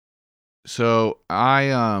So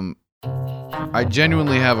I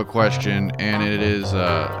genuinely have a question, and it is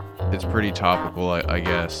it's pretty topical, I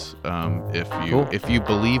guess. If you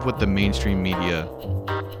believe what the mainstream media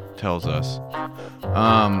tells us.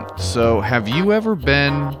 So have you ever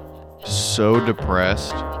been so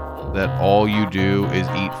depressed that all you do is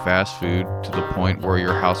eat fast food to the point where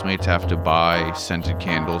your housemates have to buy scented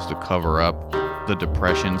candles to cover up the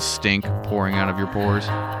depression stink pouring out of your pores?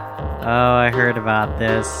 Oh, I heard about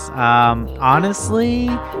this. Honestly,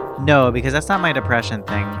 no, because that's not my depression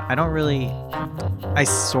thing. I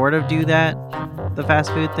sort of do that, the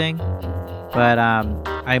fast food thing, but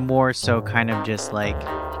I more so kind of just like,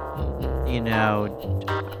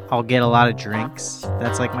 I'll get a lot of drinks.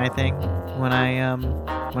 That's like my thing when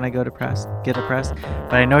I get depressed.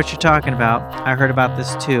 But I know what you're talking about. I heard about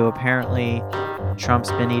this too. Apparently,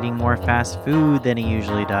 Trump's been eating more fast food than he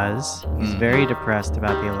usually does. He's very depressed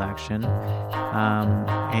about the election.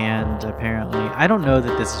 And apparently, I don't know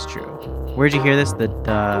that this is true. Where'd you hear this?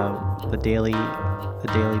 The Daily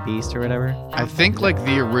Beast or whatever? I think like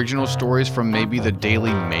the original stories from maybe the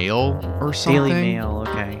Daily Mail or something. Daily Mail,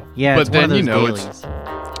 okay. Yeah, but it's then one of those dailies.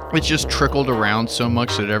 It's just trickled around so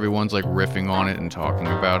much that everyone's like riffing on it and talking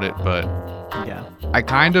about it. But yeah, I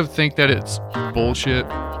kind of think that it's bullshit.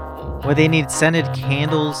 Well, they need scented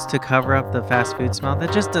candles to cover up the fast food smell.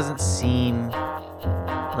 That just doesn't seem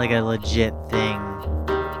like a legit thing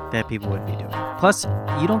that people would be doing. Plus,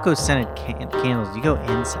 you don't go scented candles. You go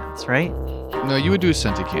incense, right? No, you would do a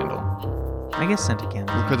scented candle. I guess scented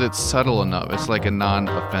candles. Because it's subtle enough. It's like a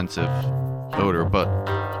non-offensive odor. But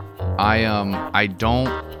I don't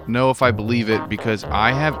know if I believe it because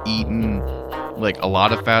I have eaten like a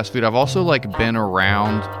lot of fast food. I've also like been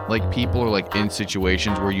around like people or like in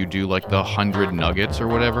situations where you do like the 100 nuggets or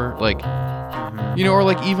whatever, like or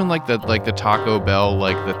like even like the Taco Bell,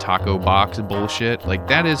 like the taco box bullshit. Like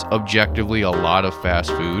that is objectively a lot of fast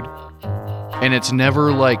food, and it's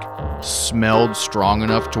never like smelled strong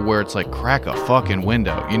enough to where it's like crack a fucking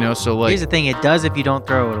window, so like here's the thing, it does if you don't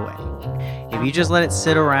throw it away. If you just let it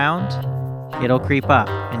sit around, it'll creep up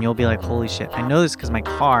and you'll be like, holy shit. I know this because my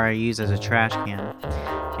car I use as a trash can,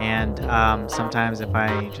 and sometimes if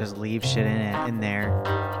I just leave shit in there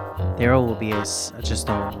will be just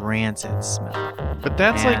a rancid smell. But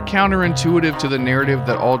that's like counterintuitive to the narrative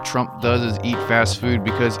that all Trump does is eat fast food,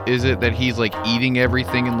 because is it that he's like eating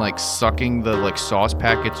everything and like sucking the like sauce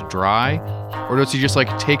packets dry, or does he just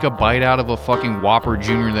like take a bite out of a fucking Whopper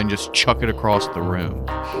Jr. and then just chuck it across the room?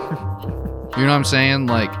 You know what I'm saying?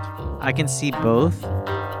 Like, I can see both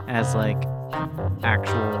as like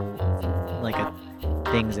actual like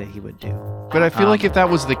things that he would do. But I feel like if that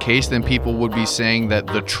was the case, then people would be saying that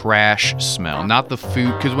the trash smell, not the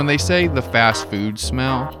food. Because when they say the fast food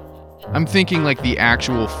smell, I'm thinking like the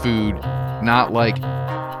actual food, not like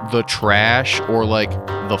the trash or like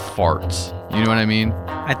the farts. You know what I mean?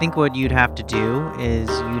 I think what you'd have to do is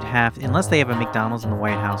unless they have a McDonald's in the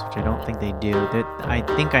White House, which I don't think they do. I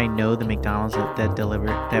think I know the McDonald's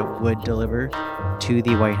that would deliver to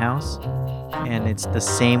the White House, and it's the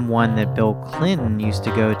same one that Bill Clinton used to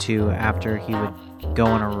go to after he would go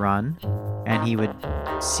on a run, and he would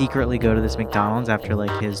secretly go to this McDonald's after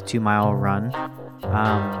like his 2-mile run,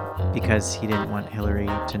 because he didn't want Hillary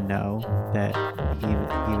to know that he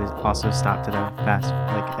was also stopped at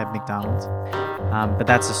at McDonald's. But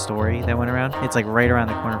that's a story that went around. It's like right around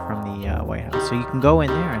the corner from the White House. So you can go in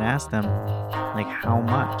there and ask them, like, how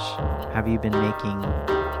much have you been making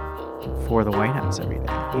for the White House every day?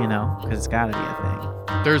 Because it's got to be a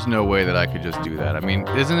thing. There's no way that I could just do that. I mean,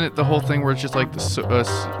 isn't it the whole thing where it's just like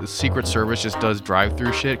the Secret Service just does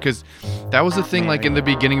drive-through shit? Because that was the thing, like in the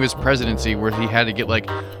beginning of his presidency, where he had to get like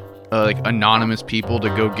anonymous people to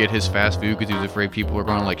go get his fast food because he was afraid people were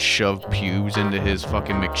going to like shove pubes into his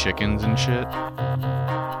fucking McChickens and shit.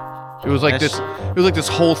 It was like this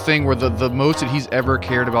whole thing where the most that he's ever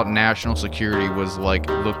cared about national security was like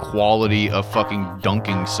the quality of fucking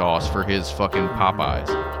dunking sauce for his fucking Popeyes.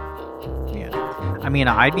 Yeah. I mean,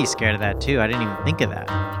 I'd be scared of that too. I didn't even think of that.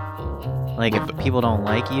 Like, if people don't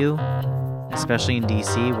like you, especially in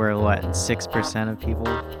DC, where 6% of people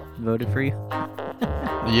voted for you?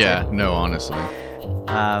 Yeah, no, honestly.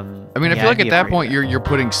 I mean, I feel like at that point you're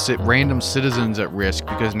putting random citizens at risk,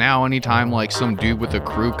 because now anytime like some dude with a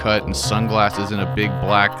crew cut and sunglasses and a big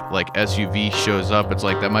black like SUV shows up, it's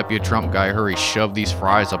like, that might be a Trump guy. Hurry, shove these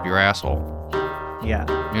fries up your asshole. Yeah.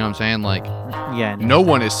 You know what I'm saying? Like, yeah. No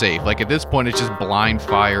one is safe. Like, at this point, it's just blind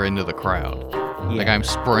fire into the crowd. Yeah. Like, I'm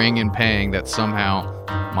spraying and paying that somehow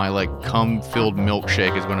my like cum-filled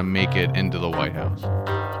milkshake is going to make it into the White House.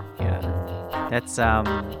 Yeah.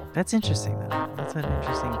 That's interesting though. That's an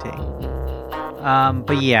interesting take.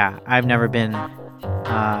 But yeah, I've never been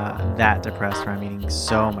that depressed where I'm eating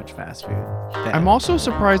so much fast food. I'm also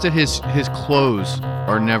surprised that his clothes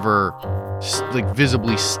are never like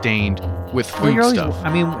visibly stained with food stuff.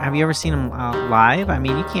 I mean, have you ever seen him live? I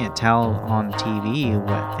mean, you can't tell on TV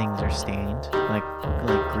what things are stained, like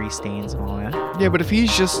grease stains and all that. Yeah, but if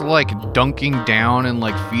he's just like dunking down and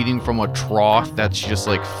like feeding from a trough that's just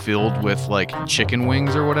like filled with like chicken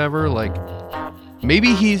wings or whatever, like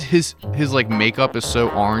maybe his like makeup is so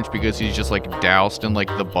orange because he's just like doused in like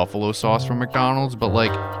the buffalo sauce from McDonald's. But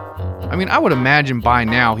like, I mean, I would imagine by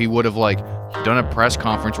now he would have like done a press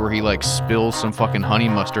conference where he like spills some fucking honey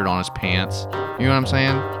mustard on his pants. You know what I'm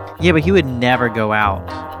saying? Yeah, but he would never go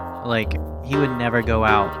out. Like, he would never go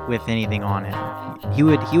out with anything on him. He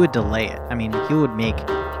would delay it. I mean, he would make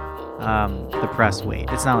the press wait.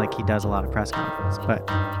 It's not like he does a lot of press conferences, but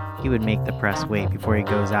he would make the press wait before he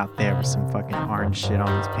goes out there with some fucking orange shit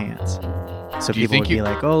on his pants. So people would be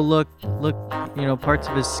like, "Oh, look, you know, parts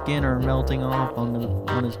of his skin are melting off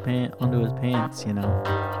onto his pants." You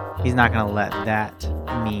know, he's not gonna let that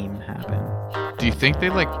meme happen. Do you think they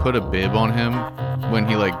like put a bib on him when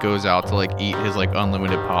he like goes out to like eat his like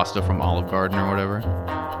unlimited pasta from Olive Garden or whatever?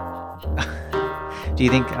 Do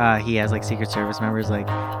you think he has like Secret Service members like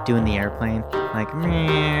doing the airplane, like,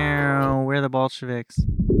 meow, we're the Bolsheviks?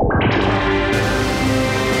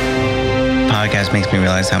 Podcast makes me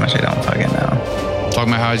realize how much I don't fucking know.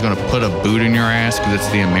 Talking about how he's gonna put a boot in your ass because it's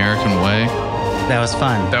the American way. That was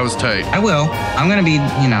fun. That was tight. I will. I'm gonna be,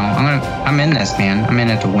 I'm in this, man. I'm in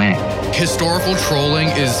it to win. Historical trolling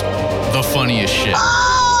is the funniest shit.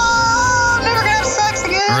 Oh, I'm never gonna have sex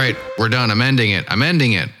again. All right, we're done. I'm ending it.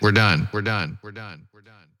 We're done.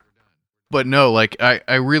 But no, like I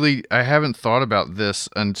haven't thought about this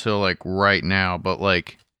until like right now, but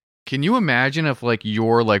like, can you imagine if like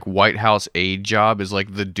your like White House aide job is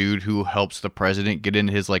like the dude who helps the president get in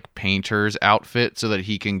his like painter's outfit so that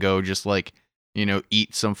he can go just like, you know,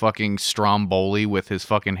 eat some fucking stromboli with his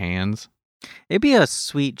fucking hands? It'd be a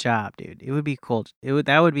sweet job, dude. It would be cool.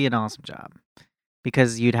 That would be an awesome job.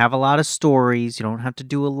 Because you'd have a lot of stories, you don't have to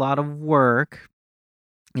do a lot of work.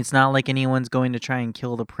 It's not like anyone's going to try and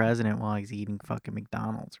kill the president while he's eating fucking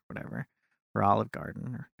McDonald's or whatever. Or Olive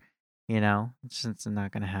Garden or, you know, it's just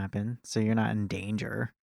not going to happen. So you're not in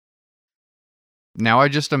danger. Now I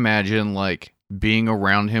just imagine like being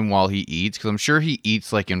around him while he eats, because I'm sure he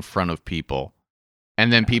eats like in front of people.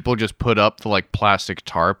 And then people just put up the like plastic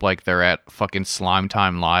tarp like they're at fucking Slime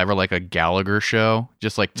Time Live or like a Gallagher show,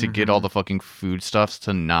 just like to get all the fucking foodstuffs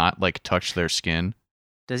to not like touch their skin.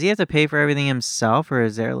 Does he have to pay for everything himself, or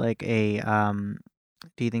is there like a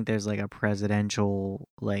do you think there's like a presidential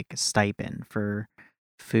like stipend for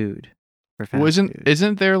food? For fast food?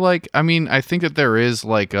 Isn't there like, I mean, I think that there is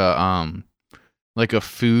like a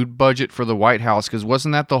food budget for the White House, because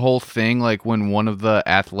wasn't that the whole thing like when one of the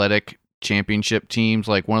athletic championship teams,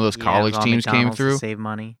 like one of those college teams came through? To save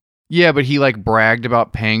money. Yeah, but he like bragged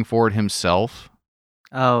about paying for it himself.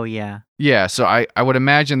 Oh yeah. Yeah, so I would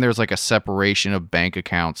imagine there's like a separation of bank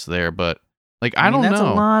accounts there, but like I don't know. That's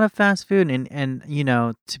a lot of fast food, and you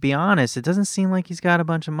know, to be honest, it doesn't seem like he's got a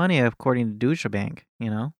bunch of money according to Deutsche Bank,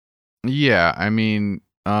 you know? Yeah, I mean,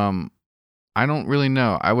 I don't really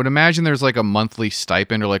know. I would imagine there's like a monthly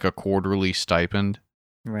stipend or like a quarterly stipend.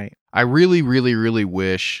 Right. I really, really, really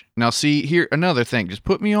wish. Now, see, here, another thing. Just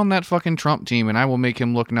put me on that fucking Trump team and I will make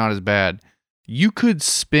him look not as bad. You could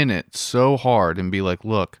spin it so hard and be like,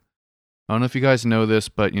 look, I don't know if you guys know this,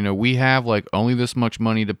 but, you know, we have like only this much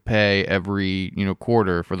money to pay every, you know,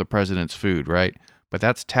 quarter for the president's food, right? But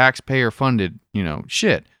that's taxpayer funded, you know,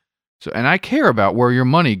 shit. So, and I care about where your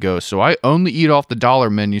money goes. So I only eat off the dollar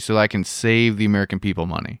menu so that I can save the American people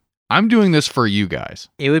money. I'm doing this for you guys.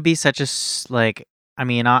 It would be such a, like, I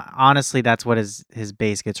mean, honestly, that's what his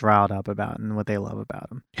base gets riled up about and what they love about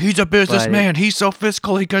him. He's a businessman. He's so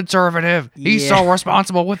fiscally conservative. He's so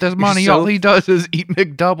responsible with his money. All he does is eat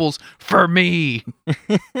McDoubles for me.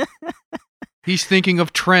 He's thinking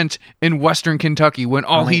of Trent in Western Kentucky when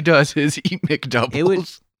all he does is eat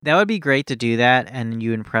McDoubles. That would be great to do that, and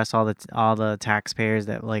you impress all the taxpayers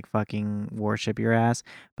that like fucking worship your ass.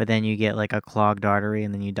 But then you get like a clogged artery,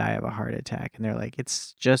 and then you die of a heart attack, and they're like,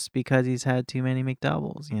 it's just because he's had too many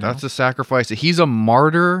McDoubles. You know? That's a sacrifice. He's a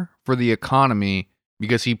martyr for the economy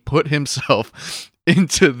because he put himself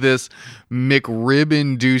into this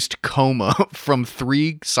McRib-induced coma from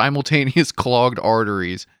 3 simultaneous clogged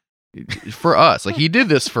arteries. For us, like he did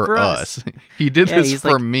this for us. He did this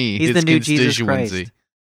for me. He's his the new Jesus constituency. Christ.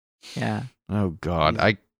 Yeah. Oh God,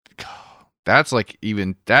 that's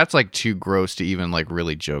like too gross to even like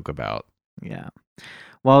really joke about. Yeah.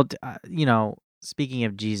 Well, you know, speaking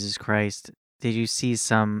of Jesus Christ, did you see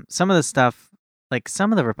some of the stuff? Like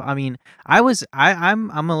some of the, I mean,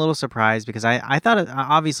 I'm a little surprised because I thought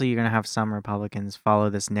obviously you're gonna have some Republicans follow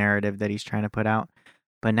this narrative that he's trying to put out,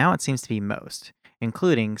 but now it seems to be most,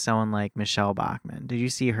 including someone like Michelle Bachmann. Did you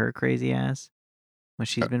see her crazy ass? What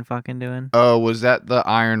she's been fucking doing? Oh, was that the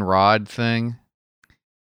iron rod thing?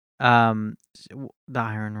 The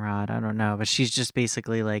iron rod, I don't know, but she's just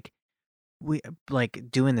basically like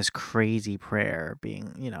doing this crazy prayer,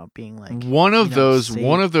 being like one of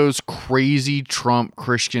save- those crazy Trump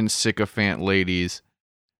Christian sycophant ladies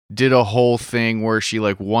did a whole thing where she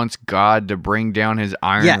like wants God to bring down his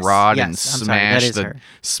iron rod and smash the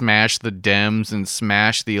Dems and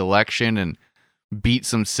smash the election and beat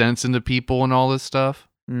some sense into people and all this stuff.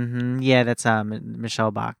 Yeah, that's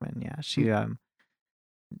Michelle Bachmann. Yeah, she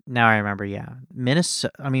now I remember. Yeah,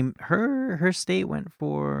 Minnesota. I mean, her state went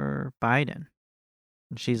for Biden.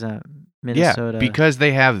 She's a Minnesota. Yeah, because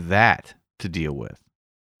they have that to deal with.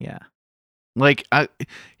 Yeah. Like, I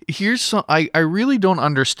really don't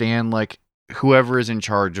understand, like, whoever is in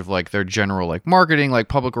charge of, like, their general, like, marketing, like,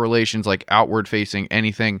 public relations, like, outward facing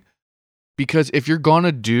anything. Because if you're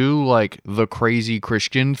gonna do, like, the crazy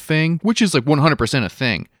Christian thing, which is, like, 100% a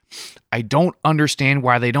thing, I don't understand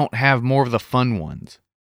why they don't have more of the fun ones.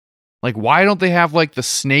 Like, why don't they have, like, the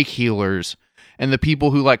snake healers and the people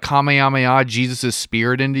who, like, Kamehameha Jesus'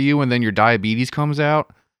 spirit into you and then your diabetes comes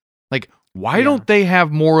out? Like, why don't they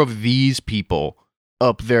have more of these people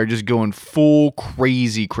up there just going full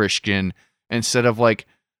crazy Christian instead of, like,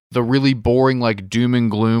 the really boring, like, doom and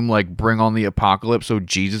gloom, like, bring on the apocalypse so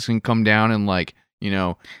Jesus can come down and, like,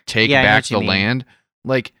 take back the land?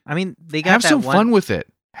 Like, I mean, they got have some fun with it.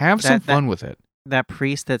 Have some fun with it. That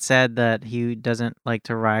priest that said that he doesn't like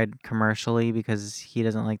to ride commercially because he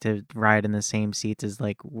doesn't like to ride in the same seats as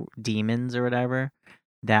like demons or whatever.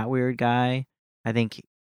 That weird guy. I think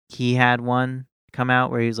he had one come out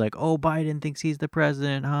where he's like, "Oh, Biden thinks he's the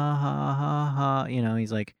president." Ha ha ha ha.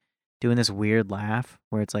 He's like doing this weird laugh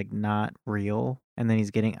where it's like not real, and then he's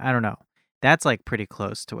getting, I don't know. That's like pretty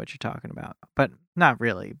close to what you're talking about, but not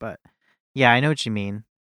really. But yeah, I know what you mean.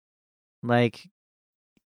 Like.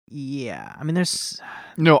 Yeah, I mean,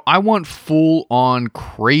 No, I want full-on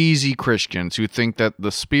crazy Christians who think that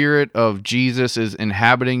the spirit of Jesus is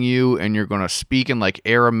inhabiting you and you're going to speak in, like,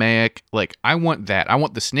 Aramaic. Like, I want that. I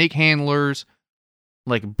want the snake handlers.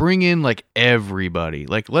 Like, bring in, like, everybody.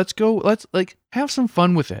 Like, let's like, have some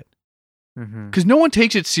fun with it. Because no one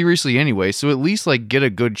takes it seriously anyway, so at least, like, get a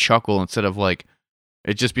good chuckle instead of, like,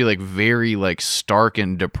 it just be, like, very, like, stark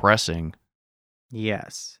and depressing.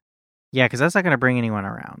 Yes. Yeah, because that's not going to bring anyone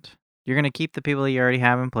around. You're going to keep the people that you already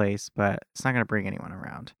have in place, but it's not going to bring anyone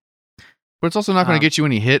around. But it's also not going to get you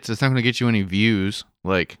any hits. It's not going to get you any views.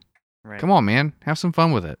 Like, Come on, man. Have some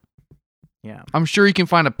fun with it. Yeah. I'm sure you can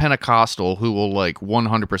find a Pentecostal who will, like,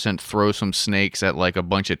 100% throw some snakes at, like, a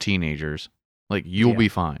bunch of teenagers. Like, you'll be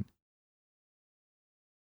fine.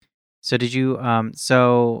 So did you,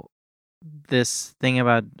 so this thing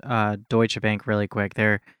about Deutsche Bank really quick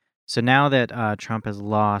there. So now that Trump has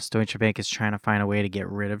lost, Deutsche Bank is trying to find a way to get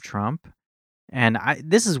rid of Trump. And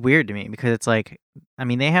this is weird to me because it's like, I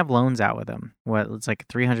mean, they have loans out with him. It's like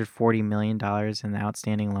 $340 million in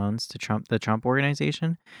outstanding loans to the Trump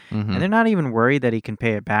organization. And they're not even worried that he can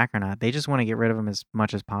pay it back or not. They just want to get rid of him as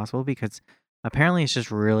much as possible because apparently it's just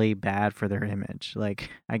really bad for their image. Like,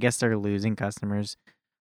 I guess they're losing customers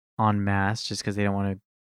en masse just because they don't want to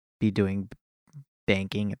be doing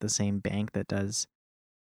banking at the same bank that does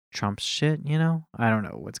Trump's shit, I don't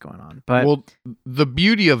know what's going on. But well, the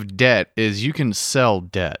beauty of debt is you can sell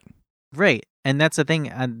debt. Right. And that's the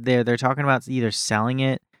thing. They're talking about either selling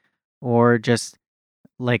it or just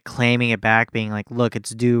like claiming it back, being like, look, it's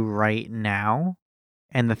due right now.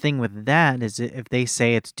 And the thing with that is if they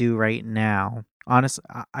say it's due right now, honestly,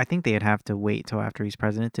 I think they'd have to wait till after he's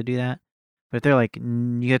president to do that. But if they're like,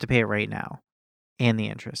 you have to pay it right now and the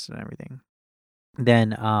interest and everything,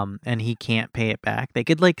 then and he can't pay it back, they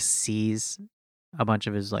could like seize a bunch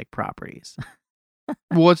of his like properties.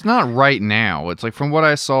 Well, it's not right now. It's like, from what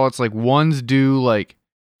I saw, it's like one's due, like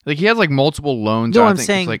he has like multiple loans. No, I'm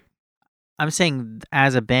saying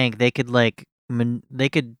as a bank, they could like they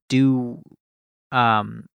could do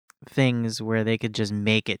things where they could just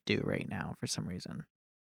make it due right now for some reason.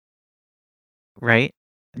 Right?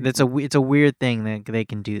 It's a weird thing that they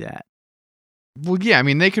can do that. Well, yeah, I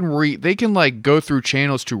mean, they can like go through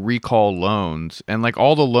channels to recall loans, and like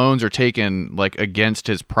all the loans are taken like against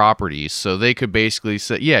his properties, so they could basically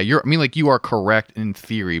say, yeah, you are correct in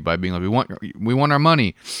theory by being like, we want our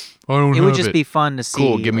money. It would just be fun to see.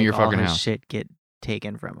 Cool, give me like, your fucking all his house. shit get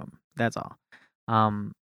taken from him. That's all.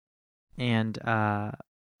 And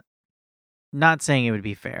not saying it would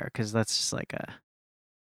be fair, because that's just like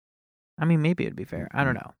I mean, maybe it'd be fair. I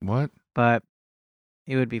don't know, What? but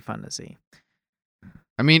it would be fun to see.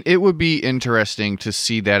 I mean, it would be interesting to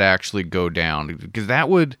see that actually go down, because that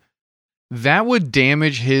would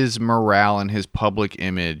damage his morale and his public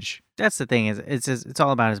image. That's the thing, is it's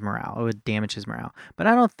all about his morale. It would damage his morale, but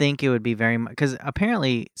I don't think it would be very much, because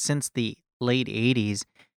apparently since the late '80s,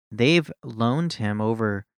 they've loaned him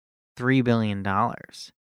over $3 billion.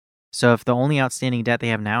 So if the only outstanding debt they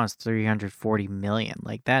have now is $340 million,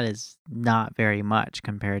 like that is not very much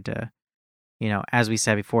compared to, as we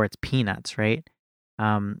said before, it's peanuts, right?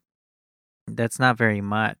 That's not very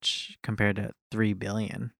much compared to $3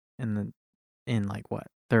 billion in like what,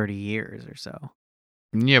 30 years or so.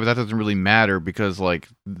 Yeah, but that doesn't really matter, because like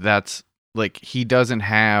that's like he doesn't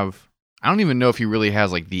have. I don't even know if he really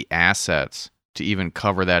has like the assets to even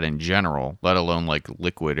cover that in general, let alone like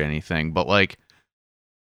liquid anything. But like,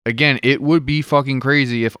 again, it would be fucking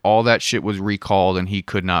crazy if all that shit was recalled and he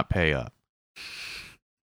could not pay up.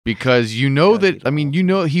 Because he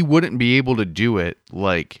wouldn't be able to do it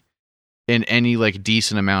like in any like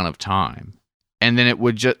decent amount of time. And then it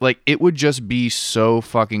would just be so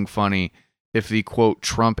fucking funny if the quote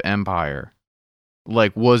Trump empire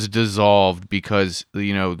like was dissolved because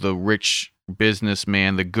the rich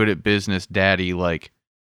businessman, the good at business daddy, like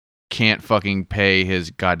can't fucking pay his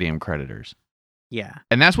goddamn creditors. Yeah.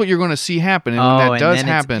 And that's what you're going to see happen. And when that does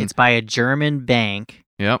happen, it's by a German bank.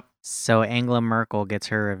 Yep. So Angela Merkel gets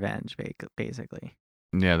her revenge, basically.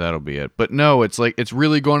 Yeah, that'll be it. But no, it's like it's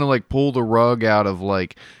really going to like pull the rug out of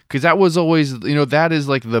like, because that was always that is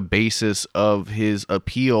like the basis of his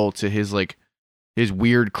appeal to his like his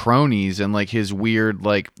weird cronies and like his weird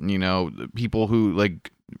like people who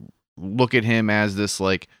like look at him as this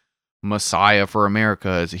like messiah for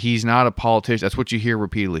America. He's not a politician. That's what you hear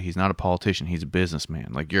repeatedly. He's not a politician. He's a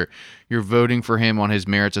businessman. Like you're voting for him on his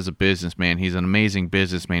merits as a businessman. He's an amazing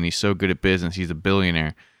businessman. He's so good at business. He's a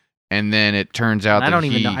billionaire. And then it turns out that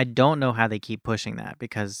I don't know how they keep pushing that,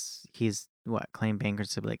 because he's claimed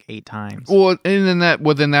bankruptcy like 8 times. Well, and then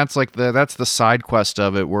that's like that's the side quest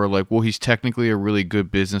of it, where like, well, he's technically a really good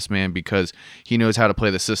businessman because he knows how to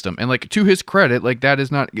play the system. And like, to his credit, like that is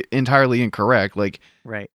not entirely incorrect. Like,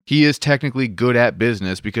 right. He is technically good at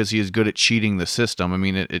business because he is good at cheating the system. I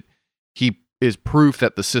mean, he is proof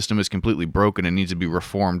that the system is completely broken and needs to be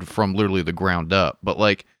reformed from literally the ground up. But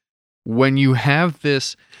like, when you have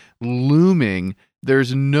this looming,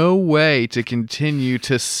 there's no way to continue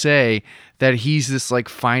to say that he's this like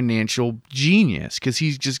financial genius, because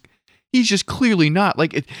he's just clearly not.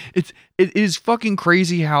 Like it is fucking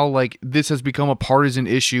crazy how like this has become a partisan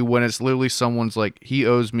issue when it's literally someone's like, he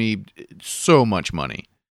owes me so much money.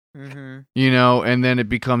 Mm-hmm. And then it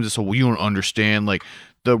becomes this, well, you don't understand, like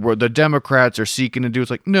the Democrats are seeking to do.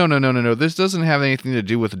 It's like, no. This doesn't have anything to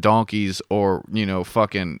do with donkeys or,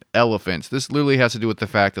 fucking elephants. This literally has to do with the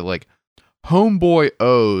fact that like homeboy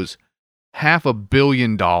owes $500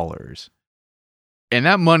 million, and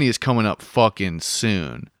that money is coming up fucking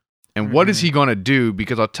soon. And what is he going to do?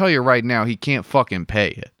 Because I'll tell you right now, he can't fucking pay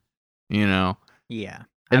it, Yeah.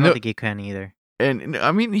 I don't think he can either. And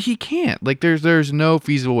I mean, he can't. Like, there's no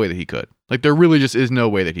feasible way that he could. Like, there really just is no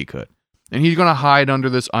way that he could. And he's going to hide under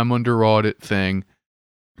this I'm under audit thing.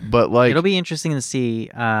 But, like, it'll be interesting to see,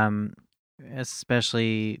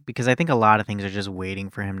 especially because I think a lot of things are just waiting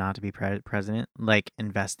for him not to be president, like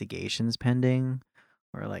investigations pending.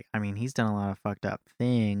 Or, like, I mean, he's done a lot of fucked up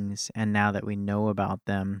things. And now that we know about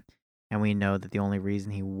them, and we know that the only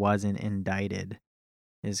reason he wasn't indicted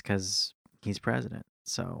is because he's president.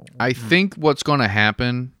 So I think what's going to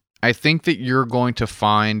happen, I think that you're going to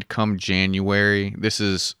find come January, this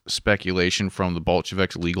is speculation from the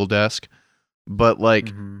Bolsheviks legal desk, but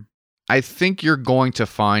like, I think you're going to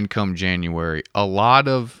find come January a lot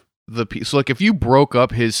of the people. So like, if you broke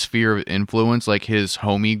up his sphere of influence, like his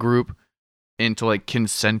homie group, into like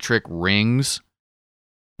concentric rings,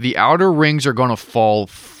 the outer rings are going to fall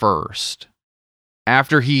first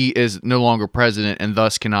after he is no longer president and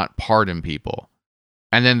thus cannot pardon people.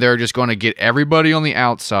 And then they're just going to get everybody on the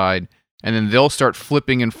outside, and then they'll start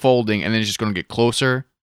flipping and folding, and then it's just going to get closer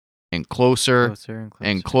and closer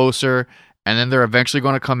and closer. And then they're eventually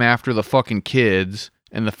going to come after the fucking kids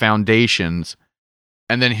and the foundations,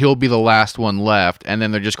 and then he'll be the last one left. And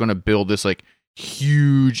then they're just going to build this like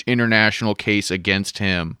huge international case against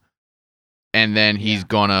him. And then he's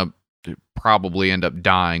going to probably end up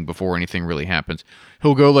dying before anything really happens.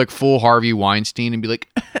 He'll go like full Harvey Weinstein and be like,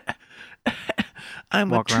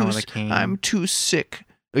 I'm too sick.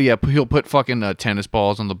 Yeah, he'll put fucking tennis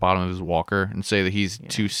balls on the bottom of his walker and say that he's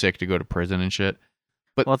too sick to go to prison and shit.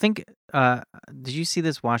 But Well, I think. Did you see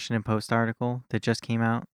this Washington Post article that just came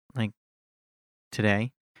out like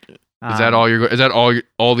today? is that all you're? Is that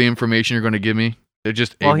all the information you're going to give me? It's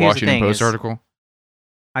just a Well, here's the Washington thing Post is- article.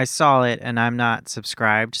 I saw it and I'm not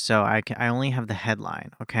subscribed, so I only have the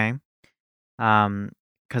headline. Okay.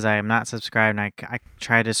 Because I am not subscribed and I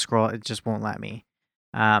try to scroll, it just won't let me.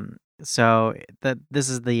 So this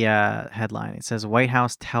is the headline. It says White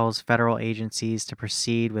House tells federal agencies to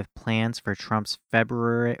proceed with plans for Trump's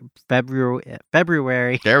February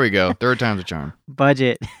There we go. Third time's a charm.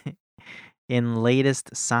 budget in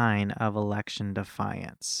latest sign of election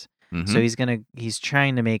defiance. Mhm. So he's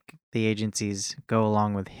trying to make the agencies go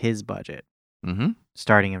along with his budget Mhm.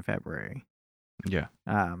 starting in February. Yeah.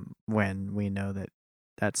 When we know that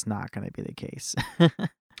that's not going to be the case.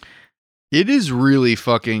 It is really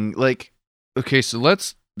fucking like, okay, so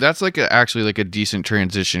that's like actually like a decent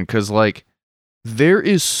transition because like there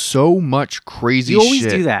is so much crazy You always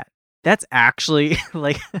shit. do that. That's actually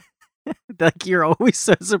like you're always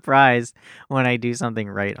so surprised when I do something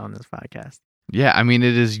right on this podcast. Yeah, I mean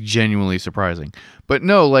it is genuinely surprising. But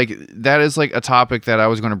no, like that is like a topic that I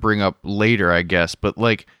was going to bring up later, I guess, but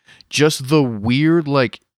like just the weird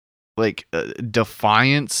like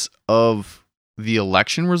defiance of the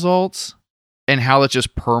election results and how that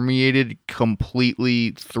just permeated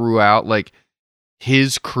completely throughout like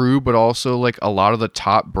his crew, but also like a lot of the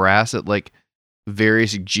top brass at like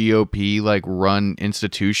various GOP like run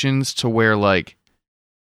institutions to where like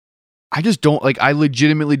I just don't like I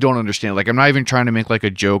legitimately don't understand. Like I'm not even trying to make like a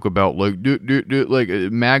joke about like like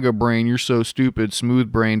MAGA brain, you're so stupid,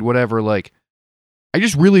 smooth brained, whatever. Like I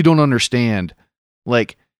just really don't understand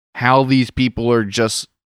like how these people are just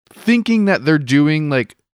thinking that they're doing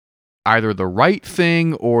like either the right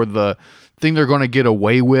thing or the thing they're going to get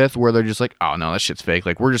away with, where they're just like, oh no, that shit's fake.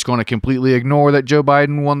 Like we're just going to completely ignore that Joe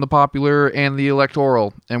Biden won the popular and the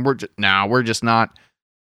electoral, and we're just not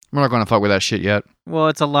going to fuck with that shit yet. Well,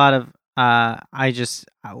 it's a lot of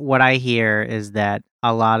what I hear is that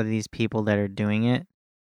a lot of these people that are doing it,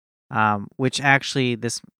 which actually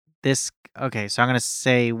this okay, so I'm going to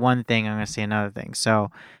say one thing, I'm going to say another thing.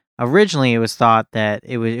 So originally it was thought that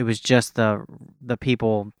it was just the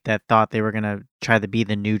people that thought they were going to try to be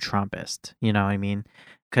the new Trumpist, you know what I mean?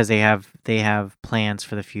 Because they have plans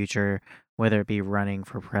for the future, whether it be running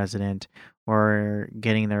for president or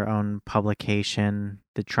getting their own publication,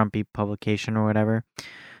 the Trumpy publication or whatever.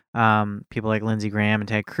 People like Lindsey Graham and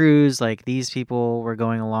Ted Cruz, like these people were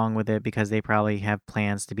going along with it because they probably have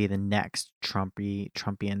plans to be the next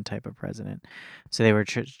Trumpian type of president. So they were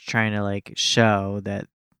trying to like show that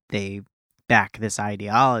they back this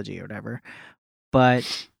ideology or whatever.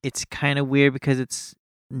 But it's kind of weird because it's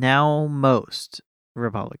now most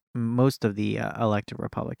of the elected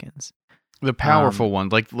Republicans, the powerful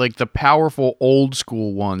ones, like the powerful old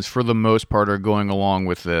school ones, for the most part, are going along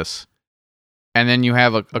with this. And then you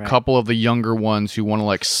have a Right. couple of the younger ones who want to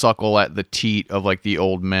like suckle at the teat of like the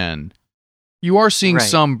old men. You are seeing Right.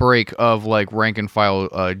 some break of like rank and file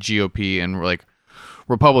GOP and like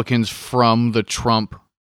Republicans from the Trump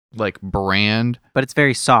like brand. but it's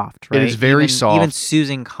very soft, It right? is very soft. Even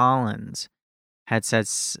Susan Collins had said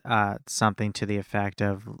something to the effect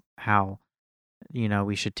of how, you know,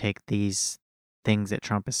 we should take these things that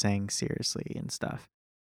Trump is saying seriously and stuff.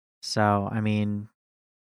 So, I mean,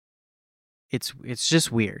 it's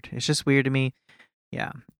just weird. It's just weird to me.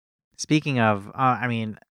 Yeah. Speaking of, I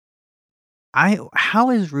mean, how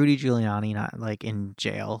is Rudy Giuliani not like in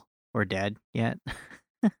jail or dead yet?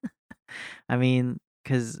 I mean,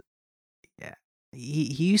 because yeah, he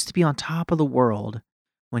used to be on top of the world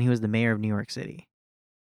when he was the mayor of New York City.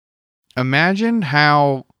 Imagine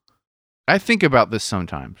how I think about this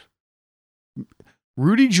sometimes.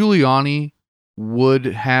 Rudy Giuliani would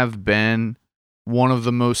have been one of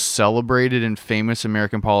the most celebrated and famous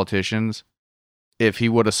American politicians if he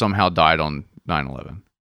would have somehow died on 9/11.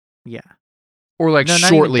 Yeah. Or like No, not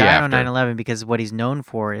shortly even died after. on 9/11 because what he's known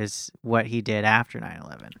for is what he did after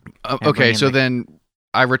 9/11. and Okay, bringing so the- then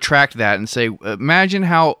I retract that and say, imagine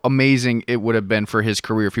how amazing it would have been for his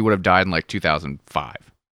career if he would have died in like 2005.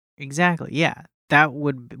 Exactly. Yeah. That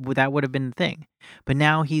would have been the thing. But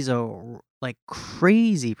now he's a like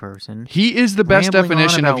crazy person. He is the best Rambling on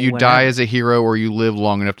definition of about you die whatever. as a hero or you live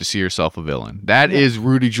long enough to see yourself a villain. That is Yeah.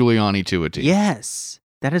 Rudy Giuliani to a T. Yes.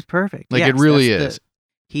 That is perfect. Like, it Yes, really that's is.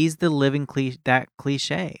 He's the living that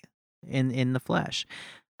cliche in the flesh.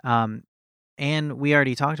 And we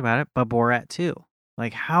already talked about it, but Borat too.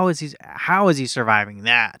 Like how is he surviving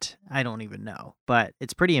that? I don't even know, but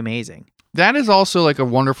it's pretty amazing. That is also like a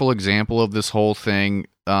wonderful example of this whole thing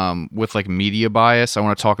with like media bias. I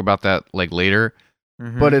want to talk about that like later.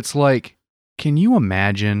 Mhm. But it's like can you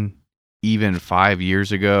imagine even 5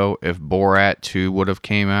 years ago if Borat 2 would have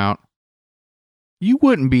came out? You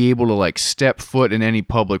wouldn't be able to like step foot in any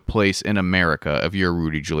public place in America if you're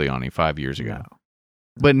Rudy Giuliani 5 years ago. No.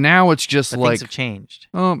 But now it's just But like, things have changed.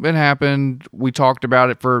 oh, it happened. We talked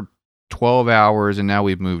about it for 12 hours and now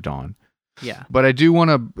we've moved on. Yeah. But I do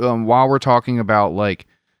want to, while we're talking about like,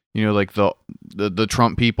 you know, like the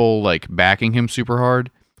Trump people like backing him super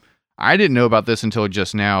hard. I didn't know about this until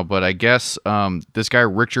just now, but I guess this guy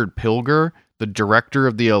Richard Pilger, the director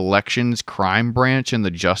of the Elections Crime Branch in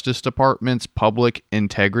the Justice Department's Public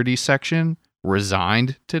Integrity Section,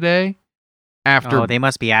 resigned today. After they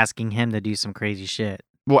must be asking him to do some crazy shit.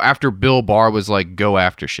 Well, after Bill Barr was like, "Go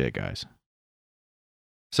after shit, guys."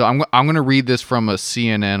 So I'm going to read this from a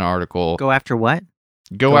CNN article. Go after what?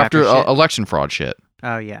 Go after shit? election fraud shit.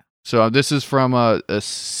 Oh, yeah. So this is from a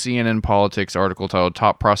CNN Politics article titled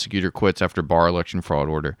 "Top Prosecutor Quits After Barr Election Fraud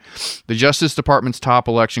Order." The Justice Department's top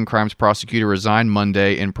election crimes prosecutor resigned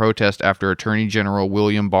Monday in protest after Attorney General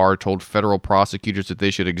William Barr told federal prosecutors that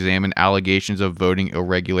they should examine allegations of voting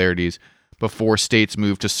irregularities before states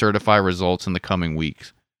move to certify results in the coming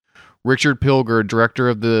weeks. Richard Pilger, director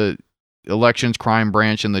of the Elections Crime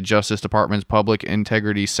Branch in the Justice Department's Public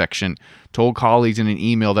Integrity Section, told colleagues in an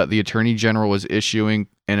email that the Attorney General was issuing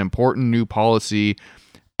an important new policy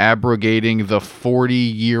abrogating the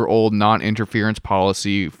 40-year-old non-interference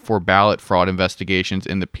policy for ballot fraud investigations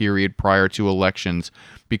in the period prior to elections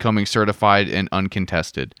becoming certified and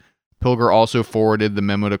uncontested. Pilger also forwarded the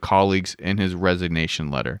memo to colleagues in his resignation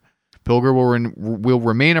letter. Pilger will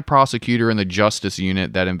remain a prosecutor in the Justice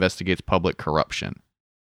Unit that investigates public corruption.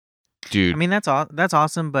 Dude. I mean, that's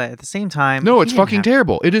awesome, but at the same time... No, it's fucking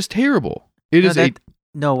terrible. It is terrible.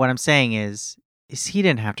 No, what I'm saying is he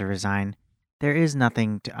didn't have to resign. There is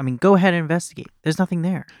nothing to... I mean, go ahead and investigate. There's nothing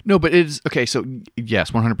there. No, but it's... Okay, so yes,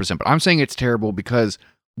 100%. But I'm saying it's terrible because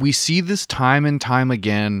we see this time and time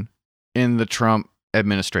again in the Trump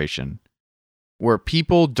administration where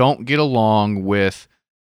people don't get along with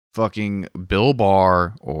fucking Bill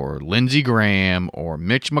Barr or Lindsey Graham or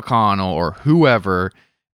Mitch McConnell or whoever...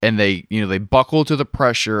 And they buckle to the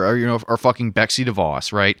pressure, or fucking Betsy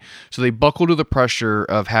DeVos, right? So they buckle to the pressure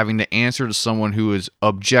of having to answer to someone who is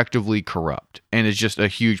objectively corrupt and is just a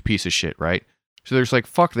huge piece of shit, right? So they're just like,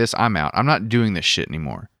 fuck this, I'm out. I'm not doing this shit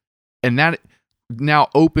anymore. And that now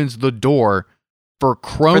opens the door for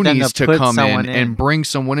cronies to come in and bring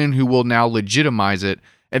someone in who will now legitimize it.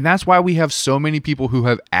 And that's why we have so many people who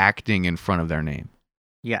have acting in front of their name.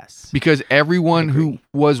 Yes. Because everyone who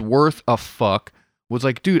was worth a fuck was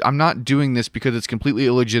like, dude, I'm not doing this because it's completely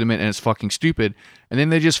illegitimate and it's fucking stupid. And then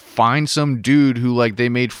they just find some dude who like they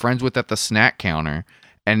made friends with at the snack counter.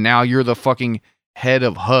 And now you're the fucking head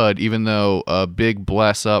of HUD, even though a big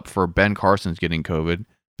bless up for Ben Carson's getting COVID.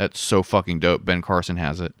 That's so fucking dope. Ben Carson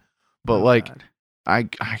has it. But God. I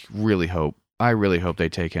really hope they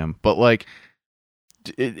take him. But like,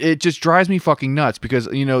 it just drives me fucking nuts because,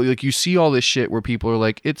 like you see all this shit where people are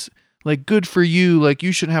like, it's like, good for you. Like,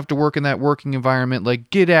 you shouldn't have to work in that working environment. Like,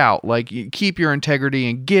 get out. Like, keep your integrity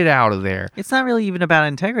and get out of there. It's not really even about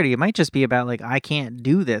integrity. It might just be about, like, I can't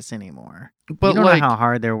do this anymore. But you don't know how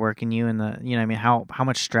hard they're working you and how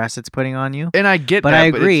much stress it's putting on you. And I get but that. I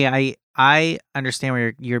agree. I understand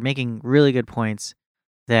where you're making really good points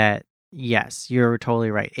that, yes, you're totally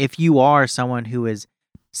right. If you are someone who is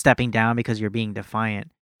stepping down because you're being defiant,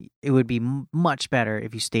 it would be much better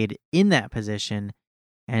if you stayed in that position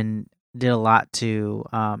and did a lot to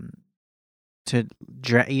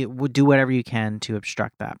do whatever you can to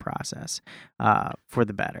obstruct that process for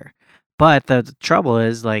the better. But the trouble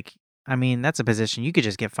is, like, I mean, that's a position you could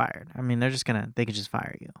just get fired. I mean, they could just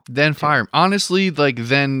fire you. Then fire him. Honestly, I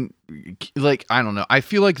don't know. I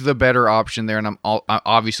feel like the better option there, and I'm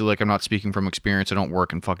obviously, like, I'm not speaking from experience. I don't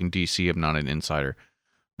work in fucking DC. I'm not an insider.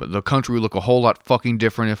 But the country would look a whole lot fucking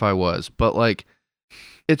different if I was. But, like,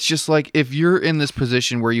 it's just like if you're in this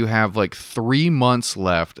position where you have like 3 months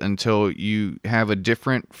left until you have a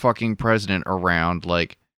different fucking president around,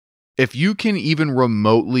 like if you can even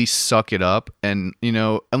remotely suck it up and,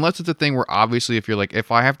 unless it's a thing where obviously if you're like, if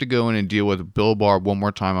I have to go in and deal with Bill Barr one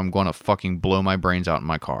more time, I'm going to fucking blow my brains out in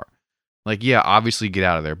my car. Like, yeah, obviously get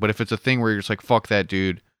out of there. But if it's a thing where you're just like, fuck that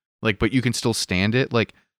dude, like, but you can still stand it,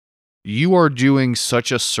 like you are doing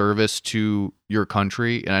such a service to your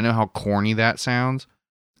country. And I know how corny that sounds.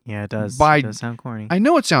 Yeah, it does. It does sound corny. I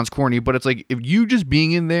know it sounds corny, but it's like if you just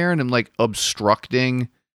being in there and I'm like obstructing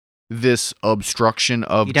this obstruction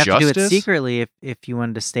of You'd have justice. to do it secretly if you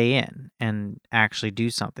wanted to stay in and actually do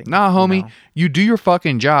something. Nah, homie, you do your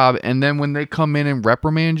fucking job, and then when they come in and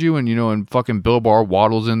reprimand you, and and fucking Bill Barr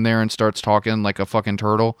waddles in there and starts talking like a fucking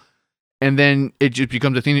turtle, and then it just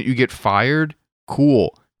becomes a thing that you get fired.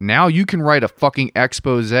 Cool. Now you can write a fucking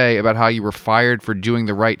expose about how you were fired for doing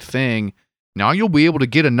the right thing. Now you'll be able to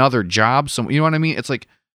get another job. You know what I mean? It's like,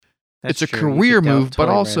 That's it's a true. You career could move, but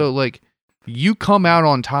totally also write like you come out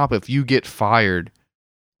on top if you get fired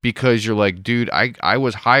because you're like, dude, I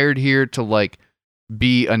was hired here to like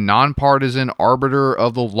be a nonpartisan arbiter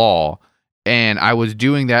of the law, and I was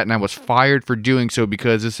doing that, and I was fired for doing so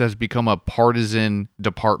because this has become a partisan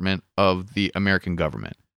department of the American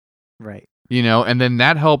government. right. You know, and then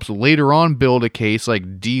that helps later on build a case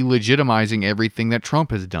like delegitimizing everything that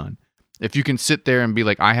Trump has done. If you can sit there and be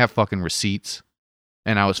like, I have fucking receipts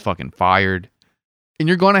and I was fucking fired. And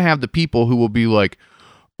you're going to have the people who will be like,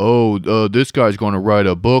 oh, this guy's going to write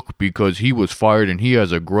a book because he was fired and he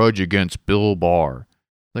has a grudge against Bill Barr.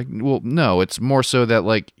 Like, well, no, it's more so that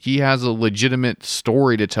like he has a legitimate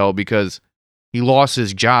story to tell because he lost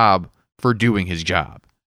his job for doing his job.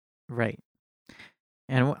 Right.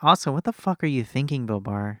 And also, what the fuck are you thinking, Bill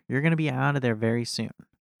Barr? You're going to be out of there very soon.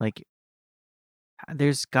 Like,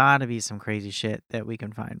 there's got to be some crazy shit that we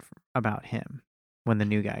can find about him when the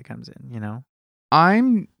new guy comes in, you know?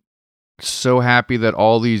 I'm so happy that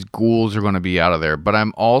all these ghouls are going to be out of there, but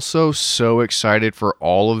I'm also so excited for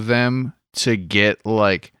all of them to get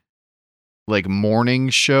like morning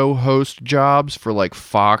show host jobs for like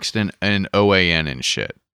Fox and OAN and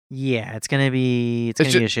shit. Yeah, it's going to be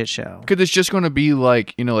a shit show. Because it's just going to be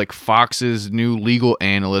like, you know, like Fox's new legal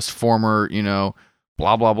analyst, former, you know,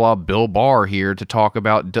 blah, blah, blah, Bill Barr here to talk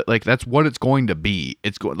about, like, that's what it's going to be.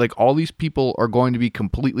 Like, all these people are going to be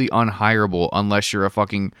completely unhireable unless you're a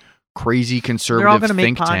fucking crazy conservative They're all gonna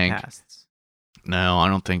think make tank. podcasts.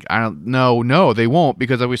 No, they won't,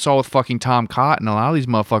 because like we saw with fucking Tom Cotton, a lot of these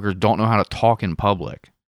motherfuckers don't know how to talk in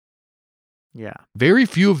public. Yeah. Very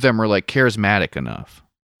few of them are like charismatic enough.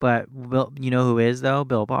 But you know who is though?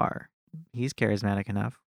 Bill Barr. He's charismatic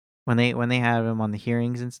enough. When they had him on the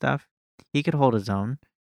hearings and stuff, he could hold his own.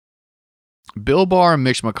 Bill Barr and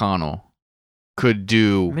Mitch McConnell could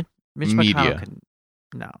do Mitch media. McConnell couldn't.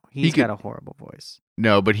 No, he's got a horrible voice.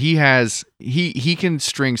 No, but he can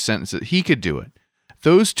string sentences. He could do it.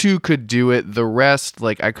 Those two could do it. The rest,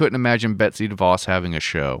 like, I couldn't imagine Betsy DeVos having a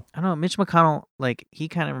show. I don't know. Mitch McConnell, like, he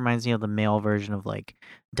kind of reminds me of the male version of, like,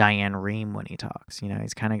 Diane Rehm when he talks. You know,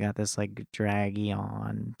 he's kind of got this, like, draggy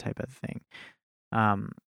on type of thing.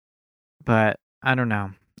 But I don't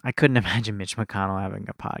know. I couldn't imagine Mitch McConnell having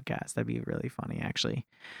a podcast. That'd be really funny, actually.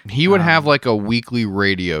 He would have, like, a weekly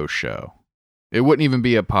radio show. It wouldn't even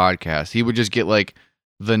be a podcast. He would just get, like,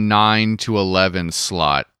 the 9 to 11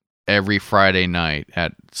 slot every Friday night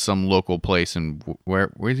at some local place in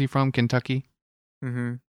where is he from? Kentucky?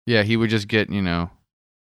 Mm-hmm. Yeah, he would just get, you know.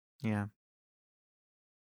 Yeah.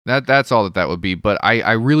 That's all that would be. But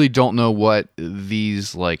I really don't know what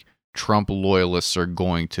these like Trump loyalists are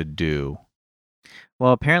going to do.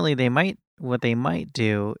 Well, apparently what they might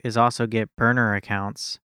do is also get burner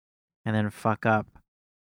accounts and then fuck up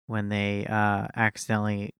when they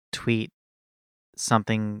accidentally tweet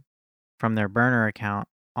something from their burner account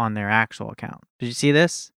on their actual account. Did you see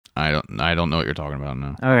this? I don't know what you're talking about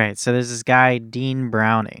now. All right, so there's this guy Dean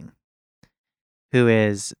Browning, who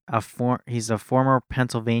is he's a former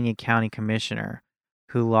Pennsylvania County Commissioner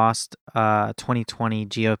who lost a 2020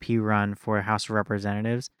 GOP run for House of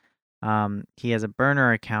Representatives. He has a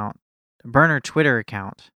burner Twitter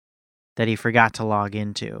account that he forgot to log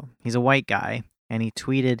into. He's a white guy, and he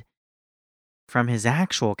tweeted from his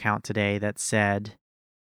actual account today that said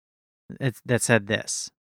this.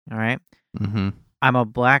 All right. Mm-hmm. I'm a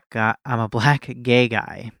black gay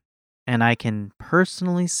guy, and I can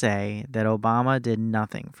personally say that Obama did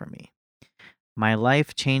nothing for me. My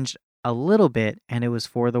life changed a little bit, and it was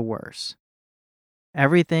for the worse.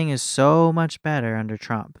 Everything is so much better under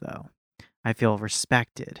Trump, though. I feel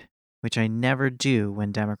respected, which I never do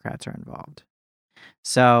when Democrats are involved.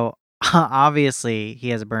 So, obviously, he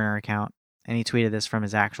has a burner account, and he tweeted this from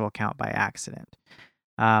his actual account by accident.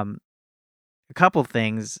 A couple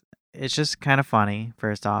things. It's just kind of funny,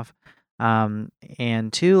 first off.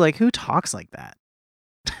 And two, like, who talks like that?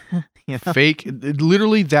 You know? Fake.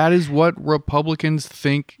 Literally, that is what Republicans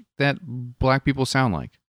think that black people sound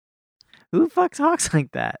like. Who the fuck talks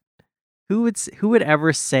like that? Who would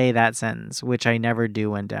ever say that sentence, which I never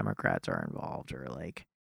do when Democrats are involved, or like,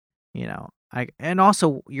 you know, and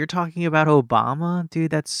also you're talking about Obama,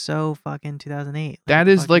 dude. That's so fucking 2008. That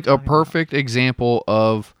is like a perfect example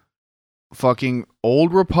of fucking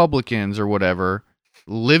old Republicans or whatever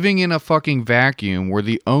living in a fucking vacuum where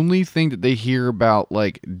the only thing that they hear about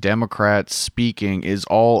like Democrats speaking is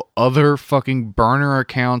all other fucking burner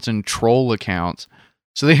accounts and troll accounts.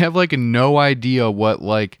 So they have like no idea what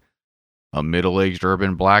like a middle-aged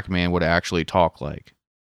urban black man would actually talk like.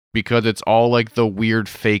 Because it's all like the weird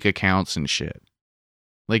fake accounts and shit.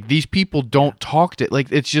 Like these people don't talk to,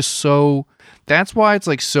 like it's just so, that's why it's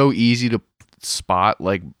like so easy to spot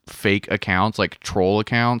like fake accounts, like troll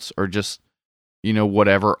accounts or just, you know,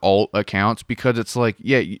 whatever alt accounts, because it's like,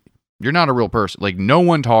 yeah, you're not a real person. Like no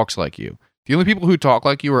one talks like you. The only people who talk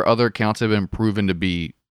like you are other accounts that have been proven to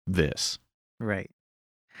be this. Right.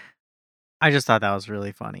 I just thought that was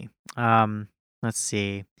really funny. Let's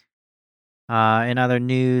see. In other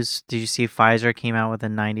news, did you see Pfizer came out with a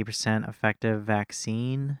 90% effective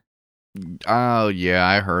vaccine? Oh yeah,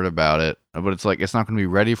 I heard about it, but it's like it's not going to be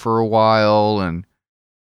ready for a while, and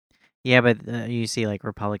Yeah, but you see like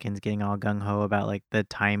Republicans getting all gung ho about like the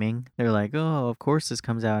timing. They're like, "Oh, of course this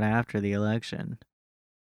comes out after the election."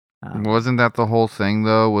 wasn't that the whole thing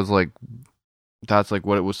though? Was like that's like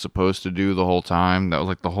what it was supposed to do the whole time. That was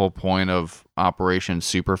like the whole point of Operation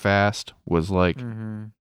Superfast was like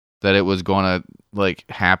that it was going to like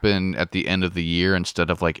happen at the end of the year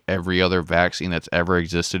instead of like every other vaccine that's ever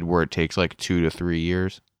existed where it takes like 2 to 3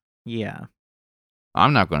 years. Yeah.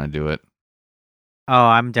 I'm not going to do it. Oh,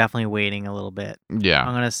 I'm definitely waiting a little bit. Yeah.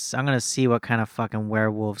 I'm gonna see what kind of fucking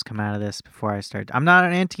werewolves come out of this before I start. I'm not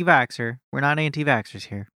an anti-vaxxer. We're not anti-vaxxers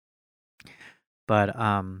here. But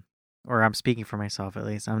or I'm speaking for myself at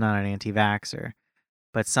least. I'm not an anti-vaxxer.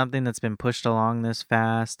 But something that's been pushed along this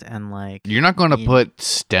fast and like you're not going to put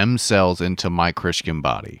stem cells into my Christian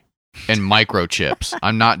body and microchips.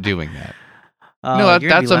 I'm not doing that. No,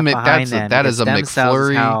 that is a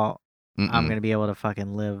McFlurry. How I'm gonna be able to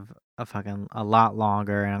fucking live a lot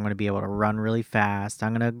longer, and I'm gonna be able to run really fast.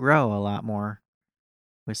 I'm gonna grow a lot more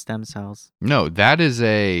with stem cells. No, that is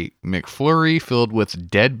a McFlurry filled with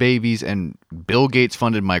dead babies and Bill Gates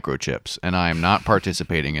funded microchips, and I am not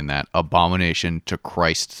participating in that abomination to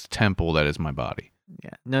Christ's temple that is my body.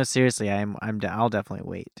 Yeah, no, seriously, I'll definitely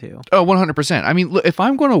wait too. Oh, 100%. I mean, look, if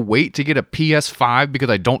I'm going to wait to get a PS5 because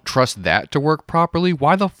I don't trust that to work properly,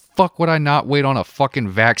 why the fuck would I not wait on a fucking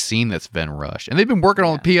vaccine that's been rushed? And they've been working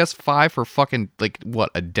on the PS5 for fucking, like, what,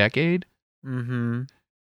 a decade? Mm-hmm.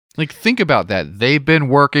 Like, think about that. They've been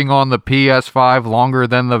working on the PS5 longer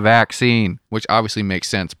than the vaccine, which obviously makes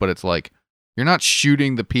sense, but it's like, you're not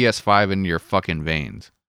shooting the PS5 into your fucking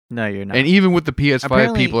veins. No, you're not. And even with the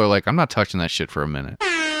PS5, people are like, I'm not touching that shit for a minute.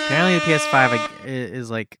 Apparently, the PS5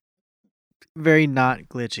 is like very not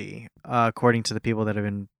glitchy, according to the people that have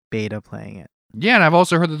been beta playing it. Yeah, and I've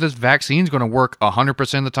also heard that this vaccine is going to work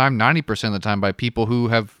 100% of the time, 90% of the time by people who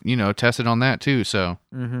have, you know, tested on that too. So,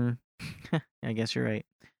 I guess you're right.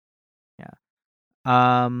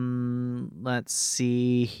 Yeah. Let's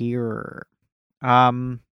see here.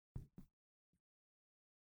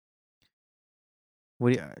 Do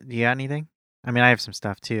you got anything? I mean, I have some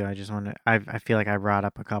stuff too. I just want to. I feel like I brought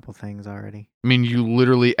up a couple things already. I mean, you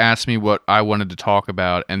literally asked me what I wanted to talk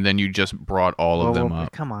about, and then you just brought all of them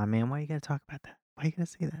up. Come on, man. Why you gotta talk about that? Why you gotta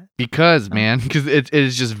say that? Because, man, because it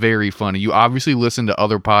is just very funny. You obviously listened to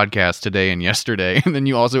other podcasts today and yesterday, and then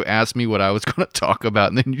you also asked me what I was going to talk about,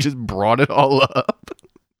 and then you just brought it all up.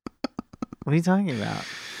 What are you talking about?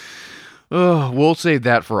 Oh, we'll save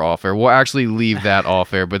that for off air. We'll actually leave that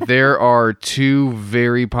off air. But there are two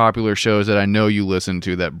very popular shows that I know you listen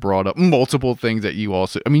to that brought up multiple things that you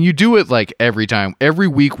also. I mean, you do it like every time, every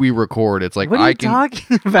week we record. It's like what are you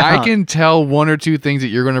talking about? I can tell one or two things that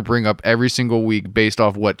you're going to bring up every single week based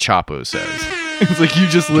off what Chapo says. It's like you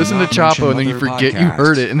just listen to Chapo and then you forget you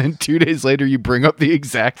heard it, and then 2 days later you bring up the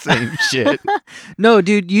exact same shit. No,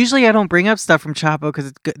 dude. Usually I don't bring up stuff from Chapo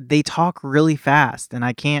because they talk really fast, and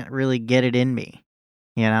I can't really get it in me.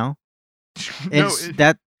 You know,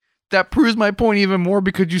 that proves my point even more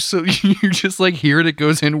because you just like hear it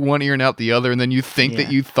goes in one ear and out the other, and then you think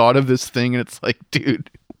that you thought of this thing, and it's like, dude.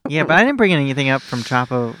 Yeah, but I didn't bring anything up from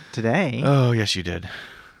Chapo today. Oh yes, you did.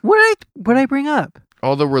 What did I bring up?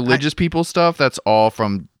 All the religious people stuff, that's all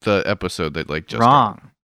from the episode that like just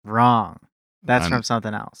Wrong. That's from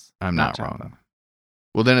something else. I'm not wrong.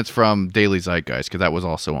 Well, then it's from Daily Zeitgeist because that was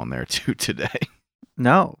also on there too today.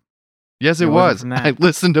 No. Yes, it was. I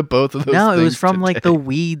listened to both of those. No, it was from today. like the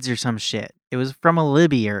Weeds or some shit. It was from a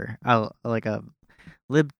Libby or like a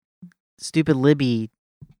stupid Libby,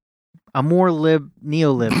 a more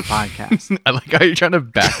neo-lib podcast. I like how you're trying to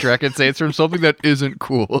backtrack and say it's from something that isn't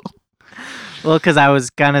cool. Well, because I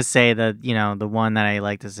was gonna say the one that I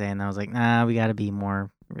like to say, and I was like, nah, we got to be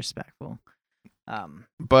more respectful.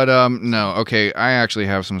 No, okay, I actually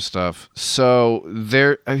have some stuff. So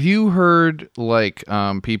have you heard like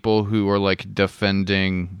people who are like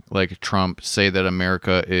defending like Trump say that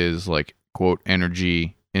America is like quote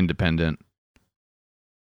energy independent?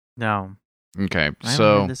 No. Okay, I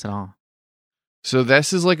haven't heard this at all. So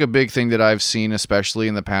this is like a big thing that I've seen, especially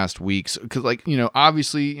in the past weeks, because like,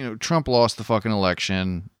 obviously, Trump lost the fucking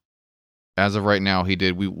election. As of right now, he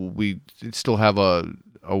did. We still have a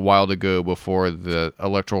while to go before the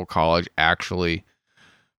Electoral College actually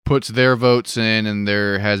puts their votes in, and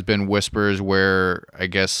there has been whispers where I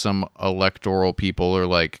guess some electoral people are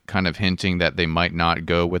like kind of hinting that they might not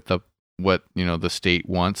go with what the state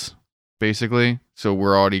wants, basically. So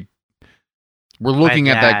we're looking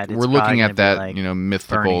at that. We're looking at that, like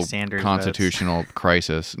mythical constitutional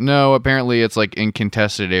crisis. No, apparently it's like in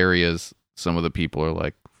contested areas. Some of the people are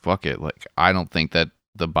like, "Fuck it!" Like, I don't think that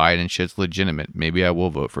the Biden shit's legitimate. Maybe I will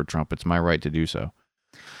vote for Trump. It's my right to do so.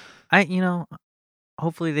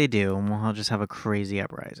 Hopefully they do, and we'll just have a crazy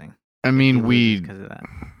uprising. I mean, because of that.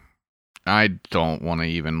 I don't want to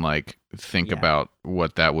even like think about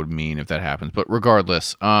what that would mean if that happens. But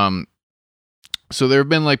regardless, so there have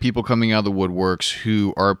been like people coming out of the woodworks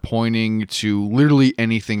who are pointing to literally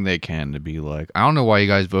anything they can to be like, I don't know why you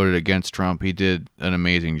guys voted against Trump. He did an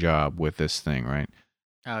amazing job with this thing, right?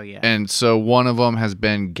 Oh, yeah. And so one of them has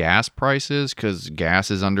been gas prices, because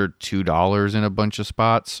gas is under $2 in a bunch of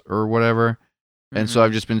spots or whatever. And so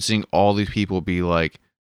I've just been seeing all these people be like,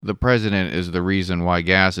 the president is the reason why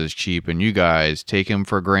gas is cheap, and you guys take him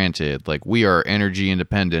for granted. Like, we are energy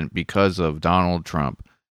independent because of Donald Trump.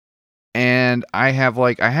 And I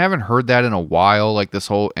haven't heard that in a while, like this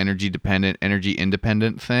whole energy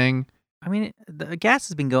independent thing. I mean, the gas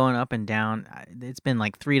has been going up and down. It's been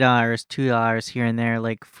like $3, $2 here and there,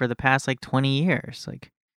 like for the past like 20 years.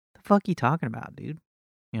 Like, the fuck you talking about, dude?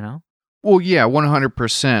 Well, yeah,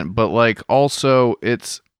 100%. But like, also,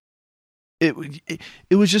 it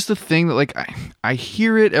was just a thing that like I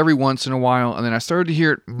hear it every once in a while, and then I started to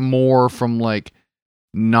hear it more from like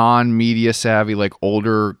non-media savvy, like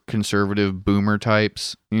older conservative boomer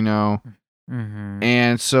types,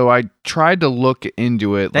 And so I tried to look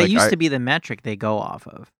into it. That used to be the metric they go off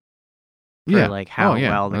of. Yeah, like how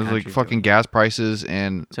well the it was like fucking doing. Gas prices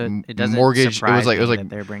and So it doesn't mortgage. Surprise it was like that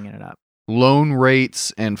they're bringing it up. Loan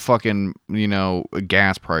rates and fucking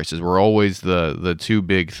gas prices were always the two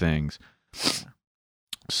big things.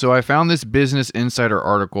 So I found this Business Insider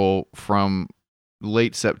article from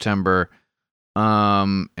late September.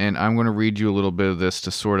 And I'm going to read you a little bit of this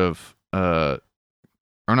to sort of, I'm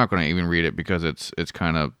not going to even read it because it's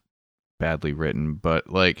kind of badly written, but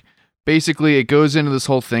like basically it goes into this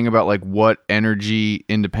whole thing about like what energy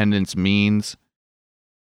independence means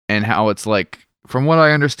and how it's like, from what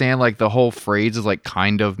I understand, like the whole phrase is like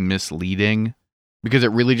kind of misleading because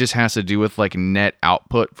it really just has to do with like net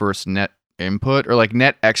output versus net input, or like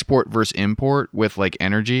net export versus import with like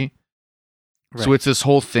energy. Right. So it's this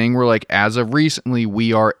whole thing where like as of recently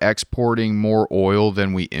we are exporting more oil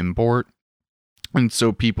than we import. And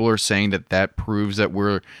so people are saying that proves that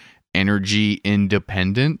we're energy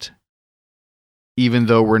independent, even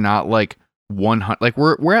though we're not like 100, like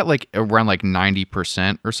we're at like around like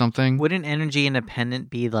 90% or something. Wouldn't energy independent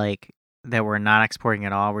be like that we're not exporting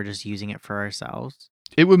at all, we're just using it for ourselves?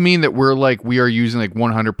 It would mean that we are using like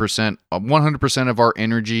 100% of our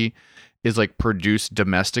energy is like produced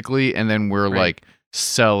domestically, and then we're like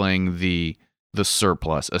selling the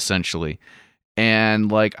surplus essentially.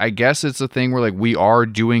 And like I guess it's a thing where like we are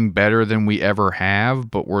doing better than we ever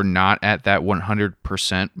have, but we're not at that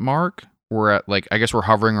 100% mark. We're at like, I guess we're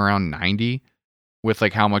hovering around 90 with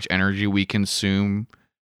like how much energy we consume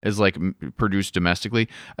is like produced domestically.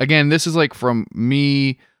 Again, this is like from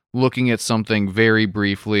me looking at something very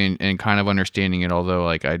briefly and kind of understanding it, although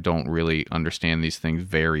like I don't really understand these things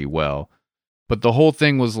very well. But the whole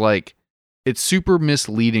thing was like, it's super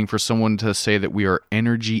misleading for someone to say that we are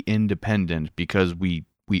energy independent because we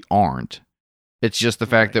aren't. It's just the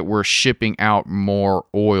fact that we're shipping out more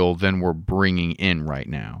oil than we're bringing in right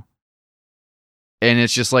now. And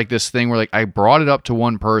it's just like this thing where like I brought it up to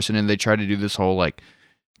one person and they tried to do this whole like,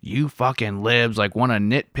 you fucking libs like want to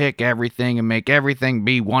nitpick everything and make everything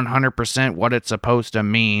be 100% what it's supposed to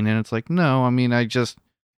mean. And it's like, no, I mean,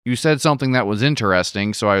 you said something that was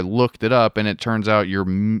interesting, so I looked it up, and it turns out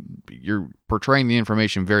you're portraying the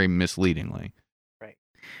information very misleadingly. Right.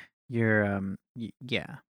 You're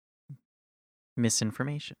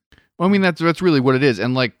misinformation. Well, I mean that's really what it is,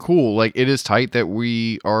 and like cool, like it is tight that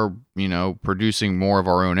we are producing more of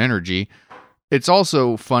our own energy. It's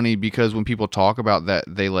also funny because when people talk about that,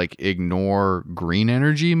 they like ignore green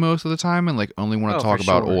energy most of the time and like only want to talk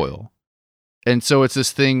about oil. And so it's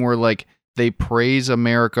this thing where like they praise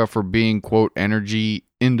America for being, quote, energy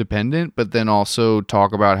independent, but then also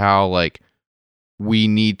talk about how like we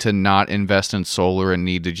need to not invest in solar and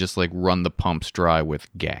need to just like run the pumps dry with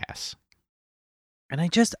gas. And I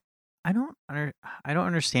don't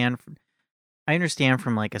understand I understand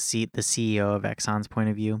from like the CEO of Exxon's point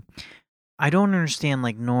of view. I don't understand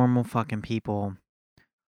like normal fucking people.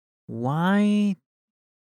 Why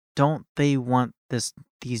don't they want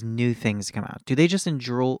these new things to come out? Do they just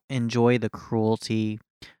enjoy the cruelty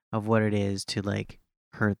of what it is to like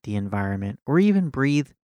hurt the environment or even breathe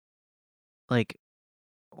like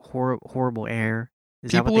horrible air?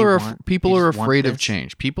 Is that what they want? People They are just want afraid of this?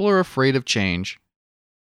 change. People are afraid of change.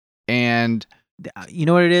 And You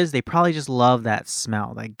know what it is? They probably just love that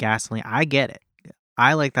smell, like gasoline. I get it.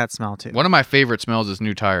 I like that smell too. one of my favorite smells is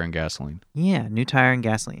new tire and gasoline. Yeah, new tire and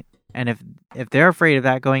gasoline. And if they're afraid of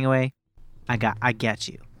that going away, I get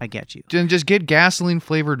you. I get you. Then just get gasoline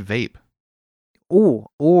flavored vape. Ooh,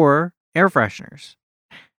 or air fresheners.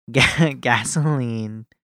 Gasoline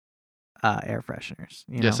air fresheners.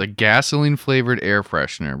 Just a gasoline flavored air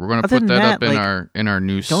freshener. We're gonna Other put than that up that, in like, our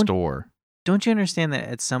new store. Don't you understand that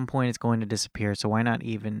at some point it's going to disappear? So why not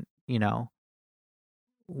even,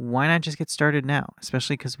 why not just get started now?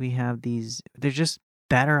 Especially because we have they're just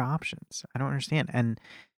better options. I don't understand. And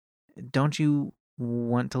don't you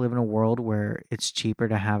want to live in a world where it's cheaper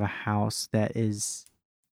to have a house that is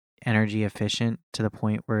energy efficient to the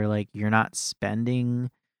point where like you're not spending,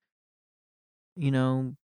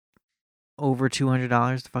 over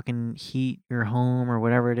 $200 to fucking heat your home or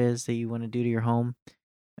whatever it is that you want to do to your home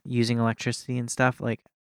using electricity and stuff? Like,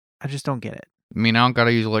 I just don't get it. I mean, I don't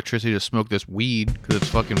gotta use electricity to smoke this weed because it's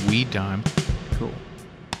fucking weed time. Cool.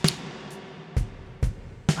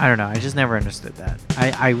 I don't know. I just never understood that.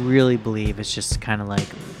 I really believe it's just kind of like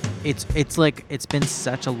it's like it's been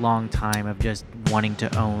such a long time of just wanting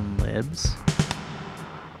to own libs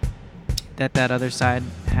that other side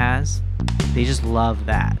has. They just love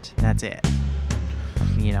that. That's it.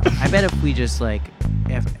 I bet if we just like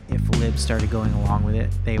if libs started going along with it,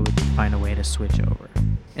 they would find a way to switch over.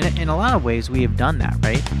 And in a lot of ways, we have done that,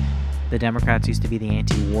 right? The Democrats used to be the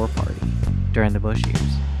anti-war party during the Bush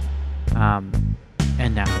years,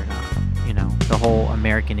 and now they're not. The whole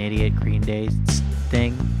American Idiot Green Day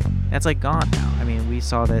thing, that's like gone now. I mean, we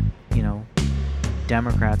saw that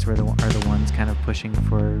Democrats are the ones kind of pushing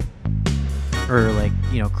for, or like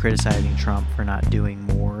criticizing Trump for not doing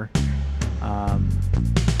more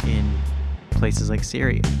in places like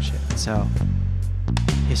Syria and shit. So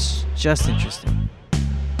it's just interesting.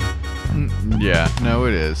 Yeah, no,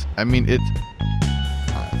 it is. I mean,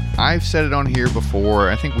 I've said it on here before.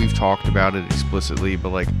 I think we've talked about it explicitly, but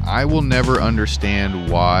like, I will never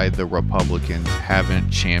understand why the Republicans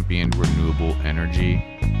haven't championed renewable energy,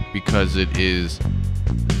 because it is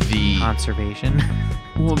the Conservation.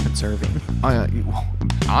 Well, conserving.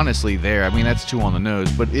 Honestly, I mean, that's too on the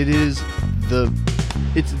nose, but it is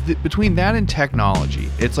between that and technology.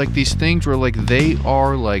 It's like these things where like they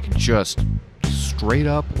are like just straight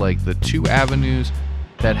up like the two avenues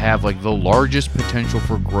that have like the largest potential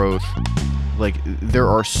for growth. Like, there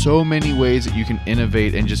are so many ways that you can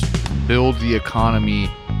innovate and just build the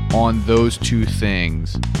economy on those two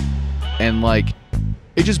things. And like,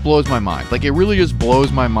 it just blows my mind. Like, it really just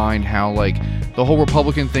blows my mind how like the whole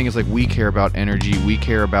Republican thing is like, we care about energy, we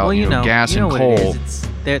care about gas and coal. What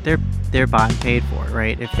it is. They're bought and paid for,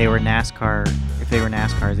 right? If they were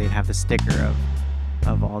NASCARs, they'd have the sticker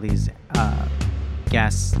of all these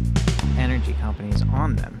gas energy companies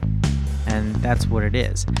on them, and that's what it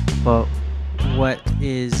is. But what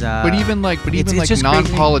is? But even it's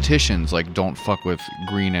non-politicians like don't fuck with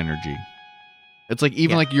green energy. It's like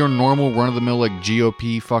even like your normal run-of-the-mill like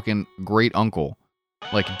GOP fucking great uncle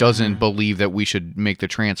like doesn't believe that we should make the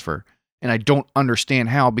transfer, and I don't understand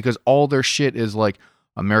how, because all their shit is like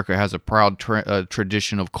America has a proud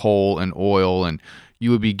tradition of coal and oil, and you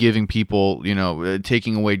would be giving people,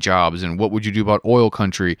 taking away jobs, and what would you do about oil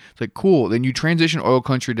country? It's like, cool. Then you transition oil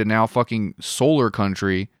country to now fucking solar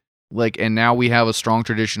country, like, and now we have a strong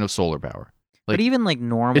tradition of solar power. Like, but even like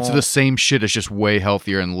normal, it's the same shit. It's just way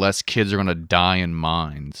healthier, and less kids are gonna die in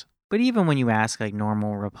mines. But even when you ask like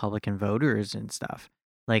normal Republican voters and stuff,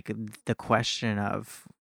 like the question of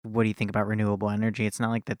what do you think about renewable energy, it's not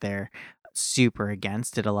like that they're super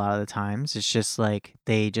against it a lot of the times. It's just like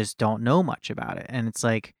they just don't know much about it, and it's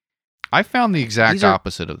like I found the exact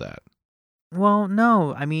opposite of that. Well,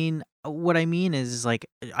 no, I mean, what I mean is like,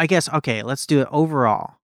 I guess, okay, let's do it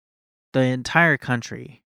overall. The entire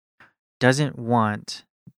country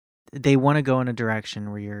they want to go in a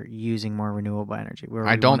direction where you're using more renewable energy.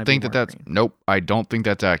 I don't think that's green. Nope, I don't think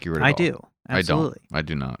that's accurate at all. I do. Absolutely. I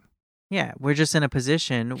do not. Yeah, we're just in a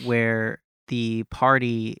position where the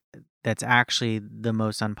party that's actually the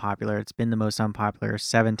most unpopular, it's been the most unpopular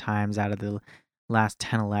 7 times out of the last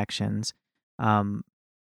 10 elections.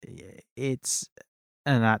 It's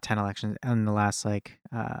not 10 elections, in the last like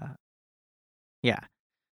Yeah.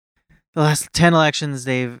 The last 10 elections,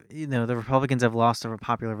 the Republicans have lost over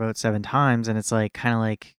popular vote 7 times, and it's like kind of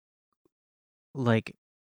like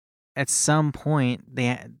at some point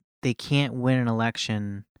they can't win an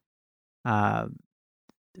election uh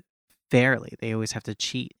fairly. They always have to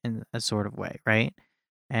cheat in a sort of way, right?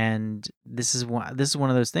 And this is one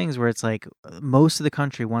of those things where it's like most of the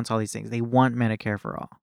country wants all these things. They want Medicare for all.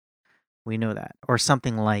 We know that, or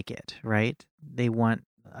something like it, right? They want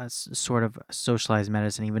a sort of socialized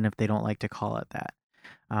medicine, even if they don't like to call it that.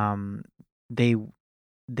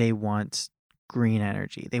 They want green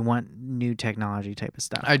energy. They want new technology type of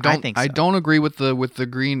stuff. I think so. I don't agree with the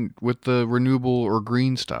renewable or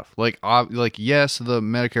green stuff. Like yes, the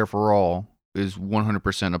Medicare for all is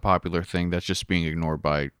 100% a popular thing that's just being ignored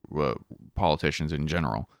by politicians in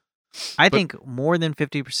general. I think more than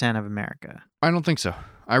 50% of America. I don't think so.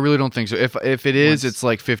 I really don't think so. If it is, it's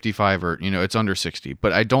like 55 or, it's under 60.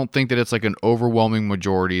 But I don't think that it's like an overwhelming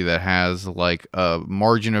majority that has like a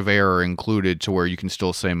margin of error included to where you can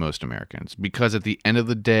still say most Americans. Because at the end of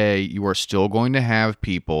the day, you are still going to have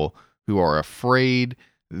people who are afraid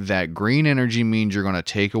that green energy means you're going to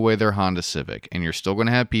take away their Honda Civic. And you're still going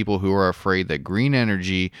to have people who are afraid that green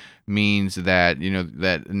energy means that,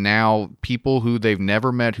 that now people who they've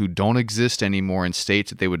never met, who don't exist anymore in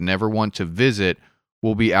states that they would never want to visit,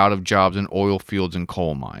 will be out of jobs in oil fields and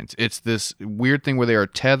coal mines. It's this weird thing where they are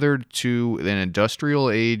tethered to an industrial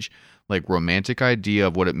age, like romantic idea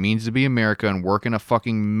of what it means to be America and work in a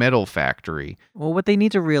fucking metal factory. Well, what they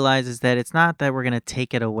need to realize is that it's not that we're going to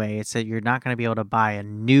take it away. It's that you're not going to be able to buy a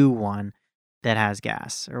new one that has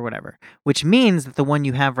gas or whatever, which means that the one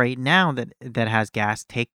you have right now that has gas,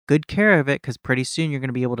 take good care of it, because pretty soon you're going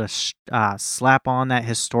to be able to slap on that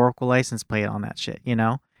historical license plate on that shit,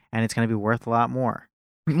 and it's going to be worth a lot more.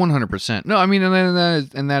 100%. No, I mean,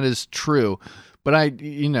 and that is true. But I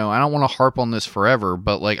don't want to harp on this forever,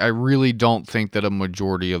 but like I really don't think that a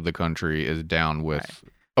majority of the country is down with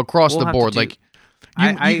across the board. Like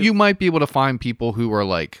you might be able to find people who are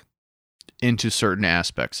like into certain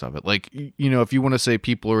aspects of it. Like, if you want to say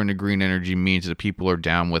people are into green energy means that people are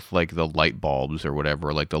down with like the light bulbs or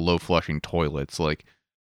whatever, like the low flushing toilets, like,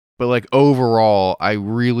 but like overall, I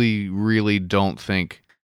really, really don't think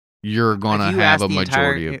you're going to have a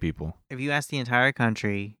majority of people. If you ask the entire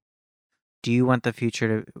country, do you want the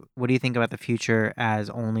future what do you think about the future as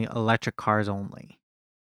only electric cars only?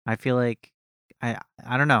 I feel like I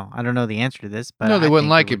don't know. I don't know the answer to this, but no, they wouldn't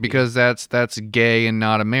like it because that's gay and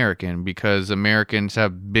not American. Because Americans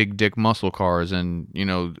have big dick muscle cars, and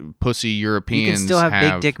pussy Europeans you can still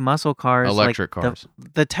have big dick muscle cars, electric cars.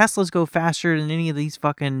 The Teslas go faster than any of these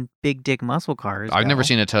fucking big dick muscle cars. I've never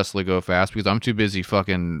seen a Tesla go fast because I'm too busy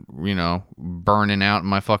fucking burning out in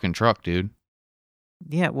my fucking truck, dude.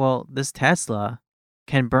 Yeah, well, this Tesla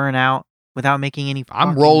can burn out without making any fucking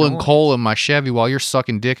I'm rolling noise. coal in my Chevy while you're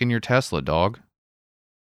sucking dick in your Tesla, dog.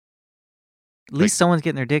 At least someone's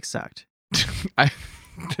getting their dick sucked.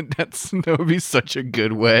 That would be such a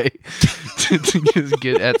good way to just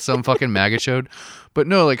get at some fucking MAGA show. But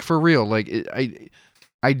no, like for real, like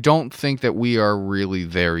I don't think that we are really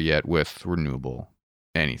there yet with renewable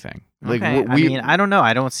anything. Like okay. I don't know.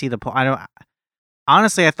 I don't see the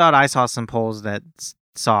honestly, I thought I saw some polls that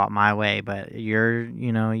saw it my way, but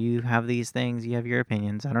you have these things, you have your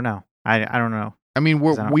opinions. I don't know. I don't know. I mean,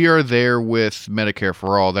 we are there with Medicare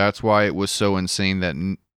for all. That's why it was so insane that,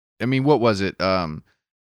 what was it?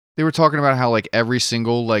 They were talking about how like every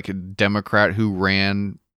single like Democrat who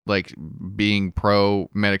ran like being pro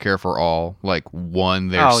Medicare for all like won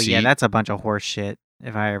their seat. Oh yeah, that's a bunch of horse shit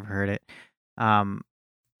if I ever heard it.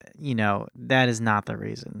 That is not the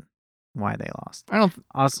reason why they lost.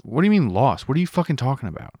 What do you mean lost? What are you fucking talking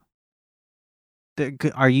about?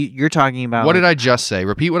 You're talking about what did I just say?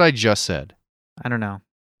 Repeat what I just said. I don't know.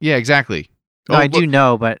 Yeah, exactly. No, I do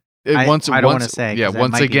know, but I don't want to say. Yeah,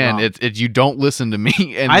 once again, it's you don't listen to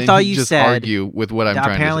me, and I thought you just said argue with what I'm trying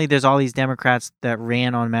to say. Apparently, there's all these Democrats that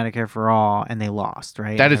ran on Medicare for all, and they lost,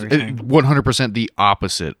 right? That is 100% the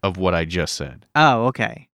opposite of what I just said. Oh,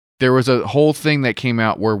 okay. There was a whole thing that came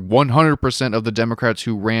out where 100% of the Democrats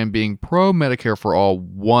who ran being pro Medicare for all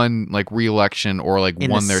won like re-election or like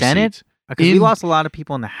won their Senate? seats. Because we lost a lot of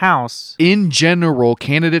people in the House. In general,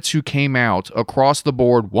 candidates who came out across the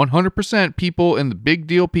board, 100% people and the big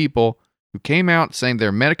deal people who came out saying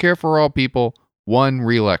they're Medicare for all people won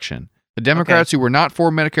re-election. The Democrats who were not for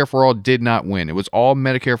Medicare for all did not win. It was all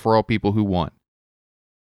Medicare for all people who won.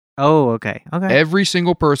 Oh, okay. Every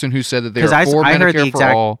single person who said that they were for Medicare for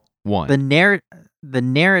all won. The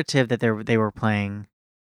narrative that they were playing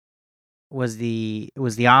was the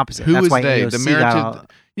opposite. Who That's is why they? AOC The got Meritage. all-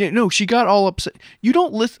 Yeah, no, she got all upset. You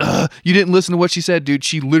don't listen. You didn't listen to what she said, dude.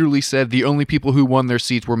 She literally said the only people who won their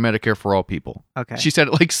seats were Medicare for all people. Okay. She said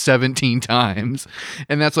it like 17 times,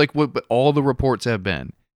 and that's like what all the reports have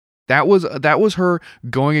been. That was her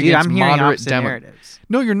going Dude, against I'm hearing moderate opposite Democrats. narratives.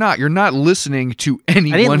 No, you're not. You're not listening to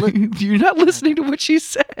anyone. You're not listening to what she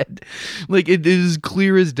said. Like, it is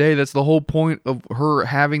clear as day. That's the whole point of her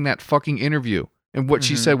having that fucking interview. And what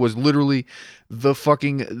she said was literally the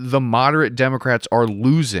moderate Democrats are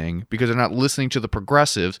losing because they're not listening to the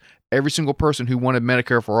progressives. Every single person who wanted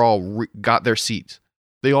Medicare for all got their seats.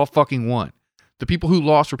 They all fucking won. The people who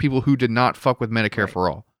lost were people who did not fuck with Medicare for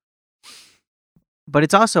all. But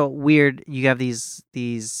it's also weird. You have these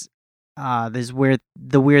weird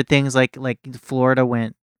things like Florida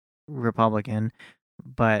went Republican,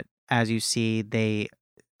 but as you see, they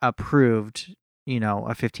approved, a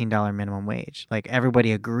 $15 minimum wage. Like,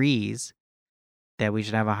 everybody agrees that we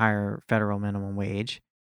should have a higher federal minimum wage,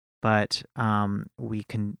 but we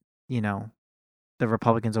can, the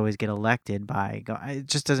Republicans always get elected by it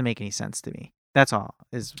just doesn't make any sense to me. That's all.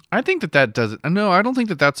 I think that doesn't. No, I don't think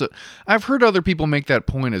that's a. I've heard other people make that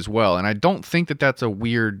point as well, and I don't think that that's a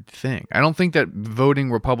weird thing. I don't think that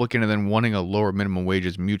voting Republican and then wanting a lower minimum wage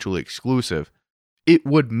is mutually exclusive. It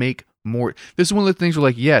would make more. This is one of the things where,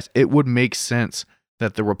 like, yes, it would make sense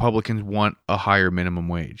that the Republicans want a higher minimum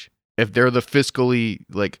wage. If they're the fiscally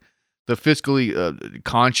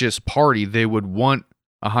conscious party, they would want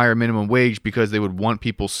a higher minimum wage because they would want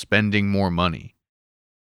people spending more money.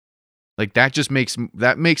 Like, that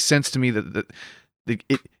makes sense to me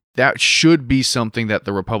that should be something that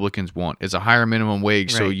the Republicans want, is a higher minimum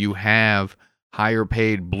wage. Right. So you have higher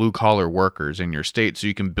paid blue collar workers in your state, so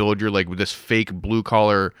you can build your this fake blue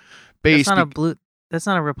collar base. That's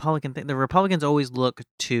not a Republican thing. The Republicans always look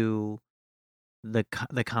to the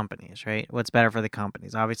companies, right? What's better for the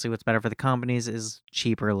companies? Obviously, what's better for the companies is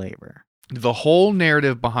cheaper labor. The whole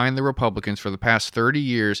narrative behind the Republicans for the past 30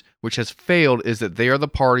 years, which has failed, is that they are the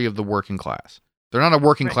party of the working class. They're not a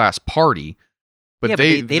working class party, but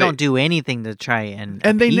they don't do anything to try and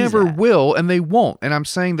they never that. will, and they won't. And I'm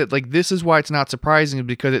saying that, like, this is why it's not surprising,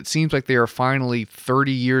 because it seems like they are finally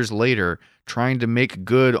 30 years later trying to make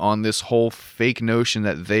good on this whole fake notion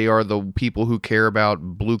that they are the people who care about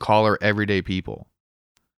blue collar everyday people.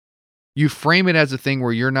 You frame it as a thing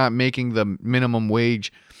where you're not making the minimum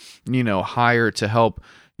wage higher to help,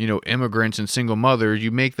 immigrants and single mothers.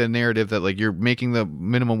 You make the narrative that, like, you're making the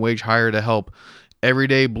minimum wage higher to help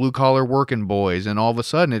everyday blue collar working boys, and all of a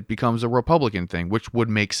sudden it becomes a Republican thing, which would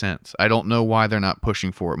make sense. I don't know why they're not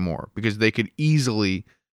pushing for it more, because they could easily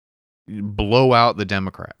blow out the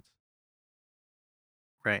Democrats.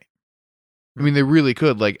 Right. I mean, they really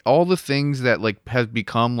could. Like, all the things that, like, has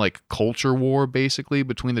become like culture war basically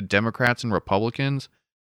between the Democrats and Republicans.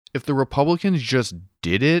 If the Republicans just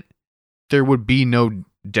did it, there would be no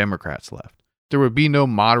Democrats left. There would be no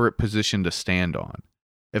moderate position to stand on.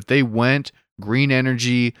 If they went green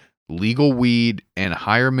energy, legal weed, and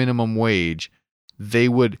higher minimum wage, they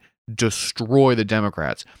would destroy the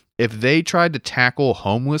Democrats. If they tried to tackle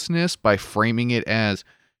homelessness by framing it as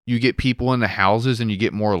you get people into houses and you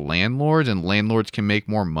get more landlords and landlords can make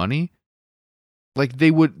more money, like,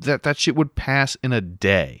 they would, that shit would pass in a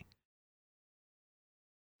day.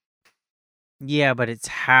 Yeah, but it's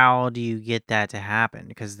how do you get that to happen?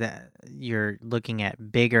 Because you're looking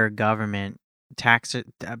at bigger government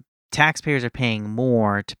taxpayers are paying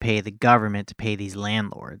more to pay the government to pay these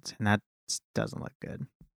landlords, and that doesn't look good,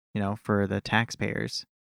 for the taxpayers.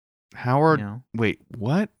 Wait,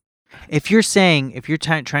 what? If you're trying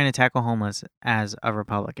to tackle homeless as a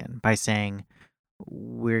Republican by saying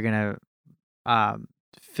we're gonna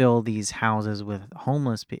fill these houses with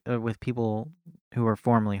with people who are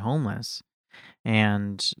formerly homeless,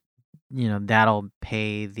 and that'll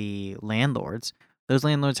pay the landlords. Those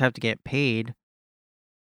landlords have to get paid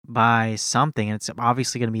by something, and it's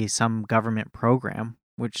obviously going to be some government program,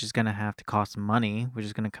 which is going to have to cost money, which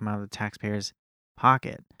is going to come out of the taxpayers'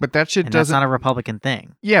 pocket. But that shit that's not a Republican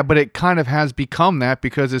thing. Yeah, but it kind of has become that,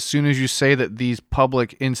 because as soon as you say that these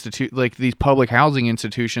public housing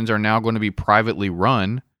institutions are now going to be privately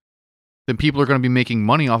run, then people are going to be making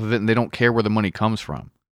money off of it, and they don't care where the money comes from.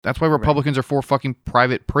 That's why Republicans are for fucking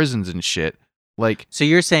private prisons and shit. Like, so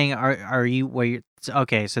you're saying, are you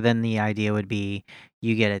okay? So then the idea would be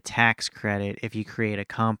you get a tax credit if you create a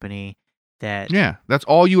company that that's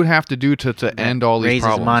all you would have to do to end all these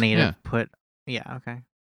problems. Raises money to put. Yeah, okay.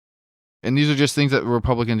 And these are just things that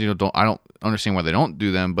Republicans, I don't understand why they don't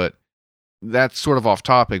do them, but that's sort of off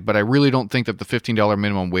topic. But I really don't think that the $15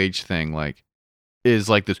 minimum wage thing, like, is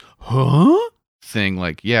like this thing.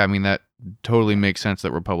 Like, yeah, I mean, that totally makes sense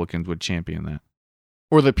that Republicans would champion that.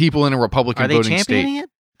 Or the people in a Republican voting state. Are they championing it?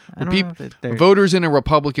 I don't know if they're... Voters in a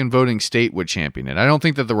Republican voting state would champion it. I don't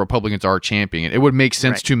think that the Republicans are championing it. It would make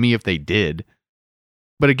sense to me if they did.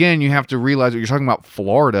 But again, you have to realize that you're talking about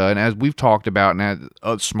Florida, and as we've talked about, and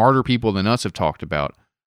as smarter people than us have talked about,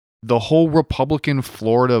 the whole Republican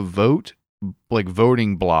Florida vote, like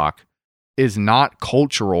voting block, is not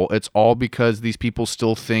cultural. It's all because these people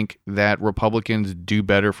still think that Republicans do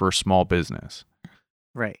better for small business.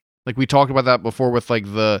 Right. Like we talked about that before with like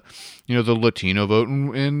the Latino vote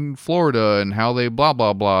in Florida and how they blah,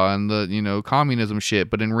 blah, blah, and the, communism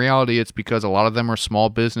shit. But in reality, it's because a lot of them are small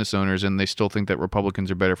business owners and they still think that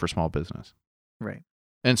Republicans are better for small business. Right.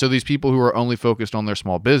 And so these people who are only focused on their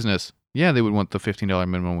small business, yeah, they would want the $15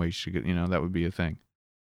 minimum wage to get, that would be a thing.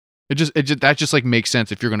 That just like makes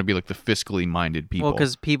sense if you're going to be like the fiscally minded people. Well,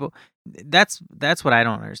 because that's what I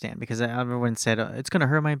don't understand, because everyone said it's going to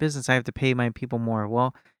hurt my business. I have to pay my people more.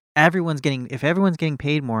 Well, if everyone's getting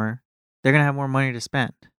paid more, they're going to have more money to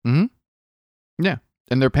spend. Mm-hmm. Yeah.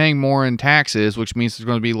 And they're paying more in taxes, which means there's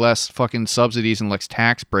going to be less fucking subsidies and less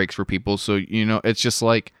tax breaks for people. So, it's just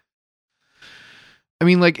like,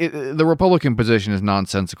 the Republican position is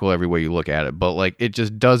nonsensical every way you look at it, but like it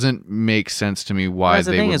just doesn't make sense to me why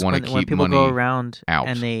they would want to keep when people money go around out.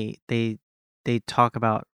 And they talk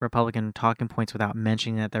about Republican talking points without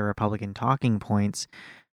mentioning that they're Republican talking points.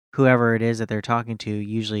 Whoever it is that they're talking to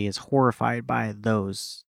usually is horrified by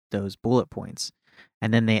those bullet points.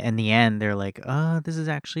 And then in the end, they're like, this is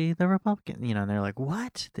actually the Republican, and they're like,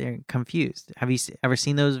 what? They're confused. Have you ever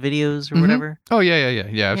seen those videos or whatever? Oh,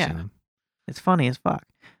 yeah. I've seen them. It's funny as fuck.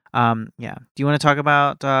 Yeah. Do you want to talk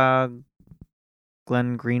about Glenn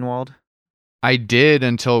Greenwald? I did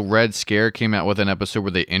until Red Scare came out with an episode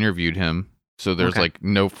where they interviewed him. So there's like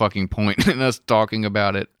no fucking point in us talking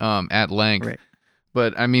about it at length. Right.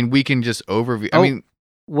 But we can just overview.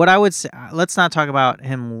 What I would say, let's not talk about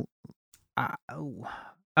him.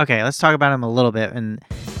 Okay, let's talk about him a little bit. And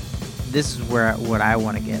this is what I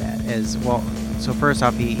want to get at is, well, so first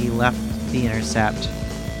off, he left The Intercept,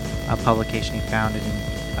 a publication he co-founded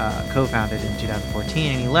in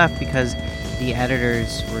 2014, and he left because the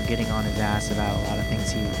editors were getting on his ass about a lot of things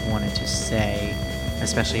he wanted to say,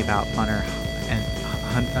 especially about Hunter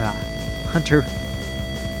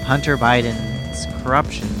Biden's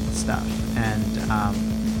corruption stuff, and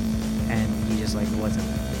he just like wasn't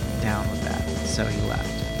down with that, so he left.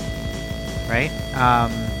 Right?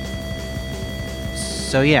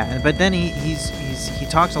 So yeah, but then he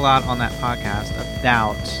talks a lot on that podcast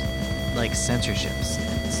about like censorships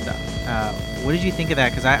and stuff. What did you think of that?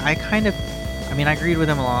 Because I kind of, I agreed with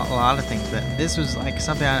him a lot of things, but this was like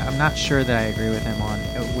something I'm not sure that I agree with him on,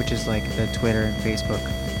 which is like the Twitter and Facebook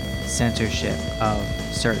censorship of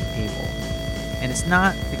certain people. And it's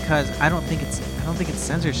not because I don't think it's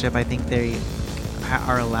censorship. I think they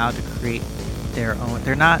are allowed to create their own.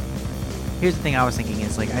 They're not. Here's the thing I was thinking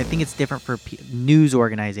is like, I think it's different for news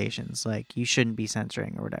organizations. Like you shouldn't be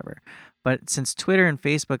censoring or whatever. But since Twitter and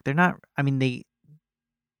Facebook, they're not.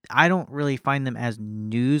 I don't really find them as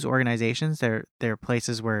news organizations. They're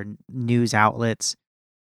places where news outlets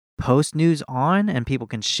post news on, and people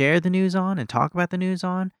can share the news on and talk about the news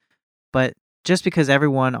on. But just because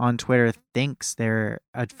everyone on Twitter thinks they're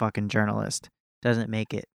a fucking journalist doesn't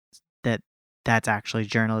make it that's actually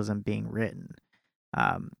journalism being written.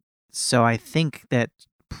 So I think that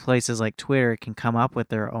places like Twitter can come up with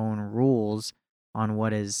their own rules on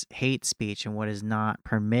what is hate speech and what is not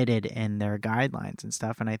permitted in their guidelines and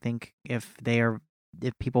stuff. And I think if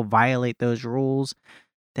people violate those rules,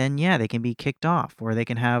 then yeah, they can be kicked off, or they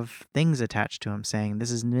can have things attached to them saying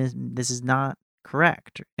this is not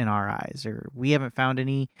correct in our eyes, or we haven't found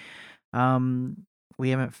any any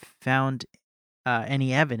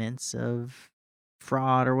evidence of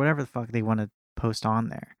fraud or whatever the fuck they want to post on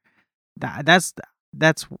there. That's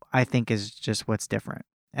I think is just what's different.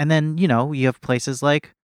 And then, you have places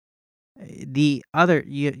like the other,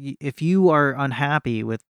 if you are unhappy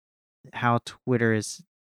with how Twitter is,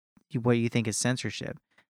 what you think is censorship,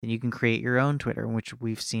 then you can create your own Twitter, which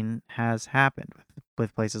we've seen has happened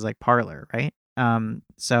with places like Parler, right?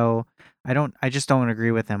 So I just don't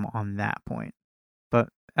agree with him on that point, but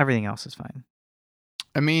everything else is fine.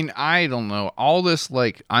 I don't know. All this,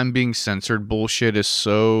 like, I'm being censored bullshit is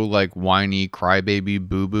so, like, whiny crybaby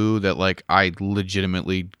boo-boo that, like, I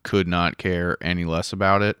legitimately could not care any less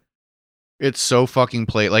about it. It's so fucking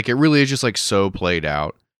like, it really is just, like, so played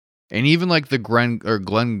out. And even, like, the Glenn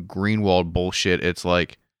Greenwald bullshit, it's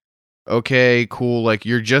like, okay, cool, like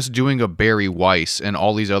you're just doing a Barry Weiss and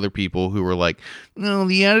all these other people who were like, no,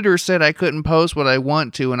 the editor said I couldn't post what I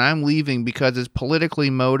want to and I'm leaving because it's politically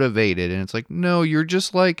motivated. And it's like, no, you're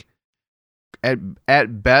just like,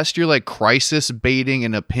 at best, you're like crisis baiting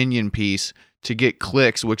an opinion piece to get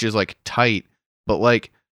clicks, which is like tight. But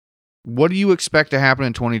like, what do you expect to happen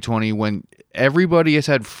in 2020 when everybody has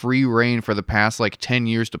had free reign for the past like 10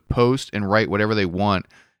 years to post and write whatever they want?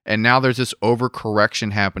 And now there's this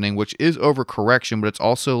overcorrection happening, which is overcorrection, but it's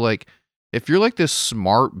also like, if you're like this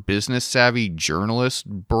smart, business savvy journalist,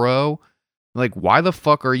 bro, like, why the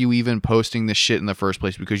fuck are you even posting this shit in the first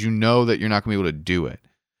place? Because you know that you're not gonna be able to do it.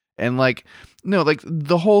 And like, no, like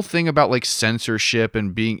the whole thing about like censorship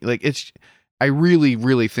and being like, I really,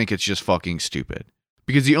 really think it's just fucking stupid.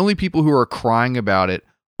 Because the only people who are crying about it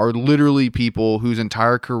are literally people whose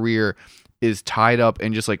entire career is tied up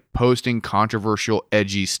in just like posting controversial,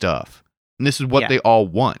 edgy stuff. And this is what they all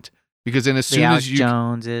want. Because then as soon as you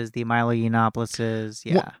Joneses, the Milo Yiannopoulos,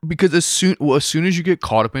 yeah. Well, because as soon as you get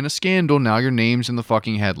caught up in a scandal, now your name's in the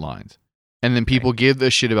fucking headlines. And then people give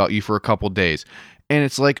this shit about you for a couple days. And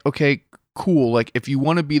it's like, okay, cool. Like if you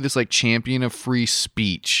want to be this like champion of free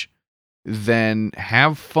speech, then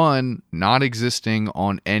have fun not existing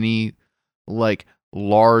on any like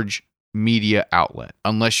large media outlet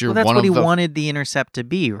unless you're that's one what of he the wanted the Intercept to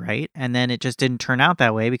be, right? And then it just didn't turn out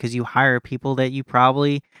that way because you hire people that you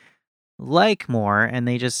probably like more, and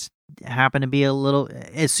they just happen to be a little.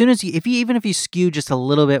 As soon as if you skew just a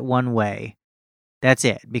little bit one way, that's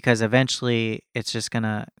it. Because eventually it's just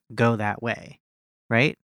gonna go that way,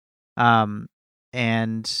 right? And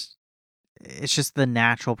it's just the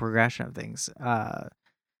natural progression of things.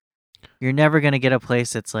 You're never gonna get a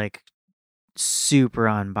place that's like super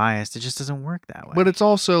unbiased. It just doesn't work that way. But it's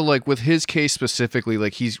also like with his case specifically,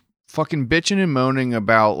 like he's fucking bitching and moaning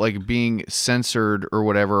about like being censored or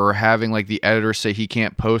whatever, or having like the editor say he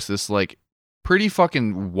can't post this like pretty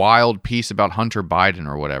fucking wild piece about Hunter Biden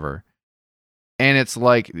or whatever. And it's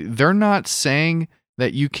like, they're not saying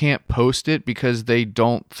that you can't post it because they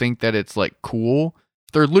don't think that it's like cool.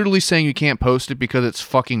 They're literally saying you can't post it because it's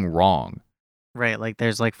fucking wrong. Right, like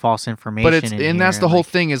there's like false information. But that's the whole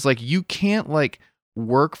thing is like, you can't like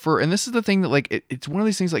work for, and this is the thing that like it's one of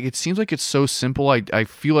these things like it seems like it's so simple. I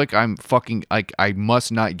feel like I'm fucking like I must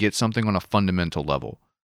not get something on a fundamental level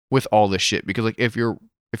with all this shit, because like if you're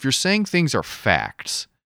saying things are facts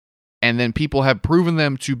and then people have proven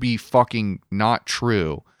them to be fucking not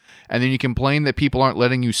true, and then you complain that people aren't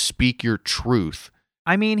letting you speak your truth.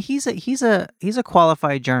 I mean, he's a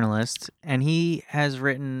qualified journalist, and he has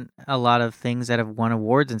written a lot of things that have won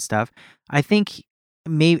awards and stuff. I think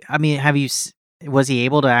maybe. I mean, was he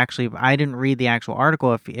able to actually? I didn't read the actual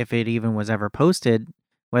article if it even was ever posted,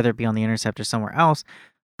 whether it be on the Intercept or somewhere else.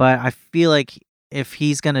 But I feel like if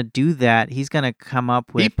he's gonna do that, he's gonna come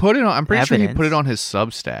up with. He put it on. I'm pretty evidence. sure he put it on his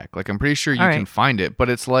Substack. Like I'm pretty sure you can find it, but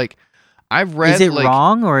it's like. I've read. Is it like,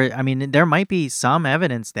 wrong, or I mean, there might be some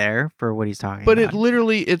evidence there for what he's talking about. But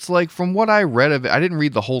it's like from what I read of it, I didn't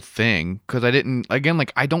read the whole thing because I didn't. Again,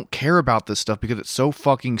 like I don't care about this stuff because it's so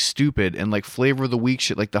fucking stupid and like flavor of the week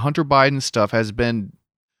shit. Like the Hunter Biden stuff has been,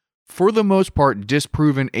 for the most part,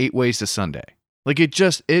 disproven 8 ways to Sunday. Like it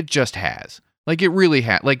just has. Like it really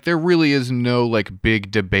has. Like there really is no like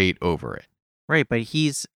big debate over it. Right, but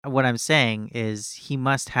what I'm saying is he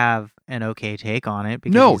must have an okay take on it.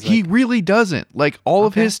 Because no, he really doesn't. Like all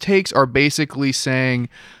of Okay. his takes are basically saying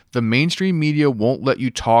the mainstream media won't let you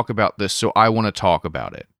talk about this, so I want to talk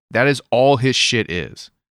about it. That is all his shit is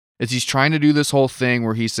he's trying to do this whole thing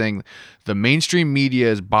where he's saying the mainstream media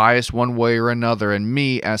is biased one way or another, and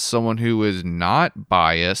me, as someone who is not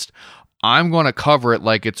biased, I'm going to cover it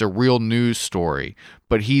like it's a real news story.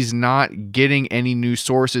 But he's not getting any news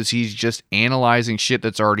sources. He's just analyzing shit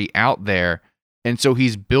that's already out there. And so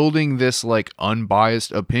he's building this like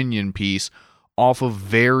unbiased opinion piece off of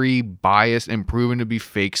very biased and proven to be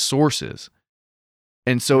fake sources.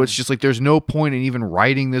 And so it's just like, there's no point in even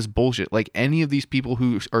writing this bullshit. Like any of these people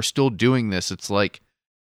who are still doing this, it's like,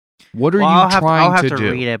 what are you trying to do? I'll have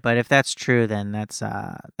to read it, but if that's true, then that's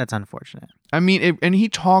unfortunate. I mean, and he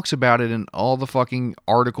talks about it in all the fucking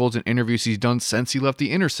articles and interviews he's done since he left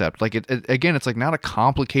the Intercept. Like again, it's like not a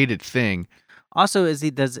complicated thing. Also,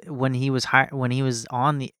 when he was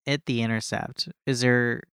at the Intercept,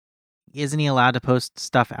 isn't he allowed to post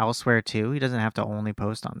stuff elsewhere too? He doesn't have to only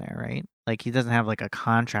post on there, right? Like he doesn't have like a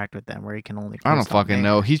contract with them where he can only post I don't fucking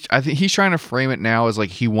know. I think he's trying to frame it now as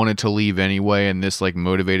like he wanted to leave anyway, and this like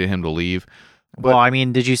motivated him to leave. But, well, I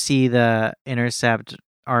mean, did you see the Intercept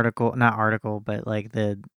article? Not article, but like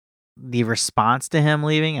the the response to him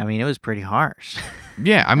leaving, I mean, it was pretty harsh.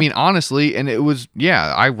 Yeah, I mean, honestly, and it was,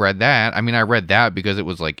 yeah, I read that. I mean, I read that because it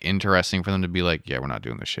was like interesting for them to be like, yeah, we're not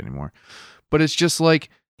doing this shit anymore. But it's just like,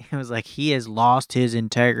 It was like he has lost his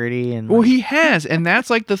integrity, and well, he has, and that's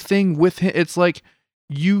like the thing with him. It's like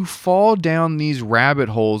you fall down these rabbit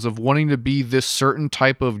holes of wanting to be this certain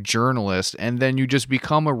type of journalist, and then you just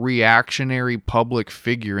become a reactionary public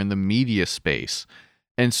figure in the media space.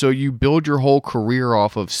 And so you build your whole career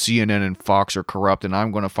off of CNN and Fox are corrupt and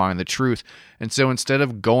I'm going to find the truth. And so instead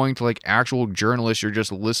of going to like actual journalists, you're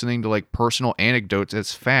just listening to like personal anecdotes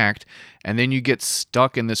as fact. And then you get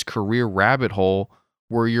stuck in this career rabbit hole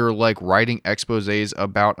where you're like writing exposés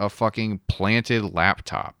about a fucking planted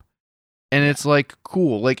laptop. And it's like,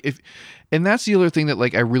 cool. Like and that's the other thing that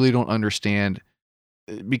like I really don't understand,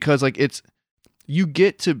 because like you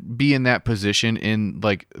get to be in that position in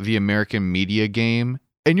like the American media game,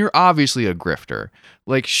 and you're obviously a grifter.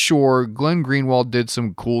 Like, sure, Glenn Greenwald did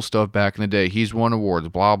some cool stuff back in the day. He's won awards,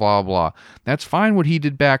 blah, blah, blah. That's fine what he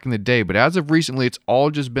did back in the day, but as of recently, it's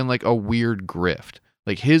all just been like a weird grift.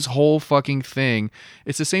 Like his whole fucking thing,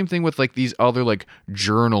 it's the same thing with like these other like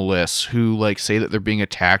journalists who like say that they're being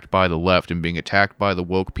attacked by the left and being attacked by the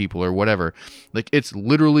woke people or whatever. Like it's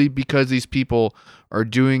literally because these people are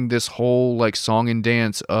doing this whole like song and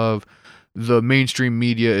dance of the mainstream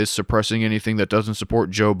media is suppressing anything that doesn't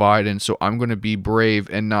support Joe Biden, so I'm going to be brave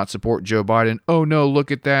and not support Joe Biden. Oh no,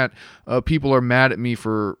 look at that. People are mad at me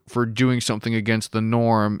for doing something against the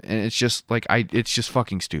norm, and it's just like it's just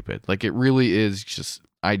fucking stupid. Like it really is just,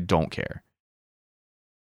 I don't care.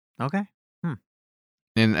 Okay.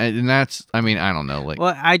 And that's, I mean, I don't know. Like,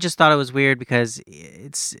 Well, I just thought it was weird because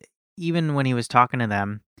it's, even when he was talking to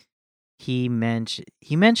them, he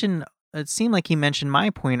mentioned it seemed like he mentioned my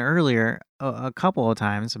point earlier a couple of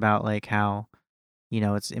times about like how,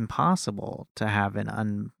 it's impossible to have an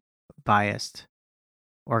unbiased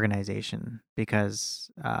organization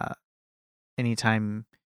because anytime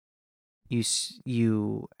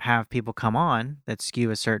you have people come on that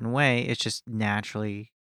skew a certain way, it just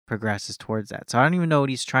naturally progresses towards that. So I don't even know what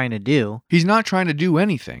he's trying to do. he's not trying to do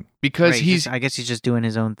anything because Right, I guess he's just doing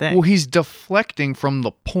his own thing. well, he's deflecting from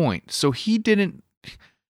the point. So he didn't,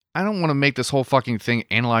 I don't want to make this whole fucking thing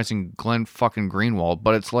analyzing Glenn fucking Greenwald,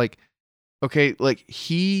 but it's like, okay, like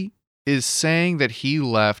he is saying that he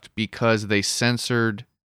left because they censored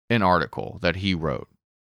an article that he wrote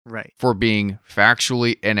Right. for being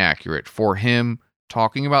factually inaccurate, for him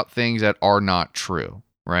talking about things that are not true,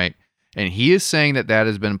 right? And he is saying that that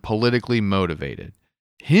has been politically motivated.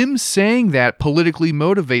 Him saying that politically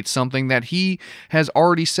motivates something that he has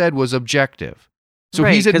already said was objective. So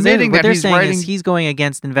Right, he's 'cause admitting what that they're he's saying writing. is he's going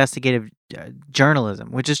against investigative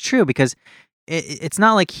journalism, which is true because it's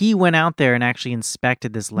not like he went out there and actually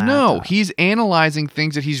inspected this laptop. No, he's analyzing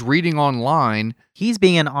things that he's reading online. He's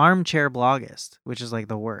being an armchair bloggist, which is like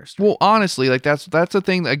the worst. Well, honestly, like that's the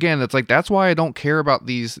thing. Again, that's like that's why I don't care about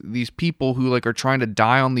these people who like are trying to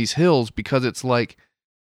die on these hills, because it's like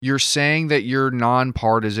you're saying that you're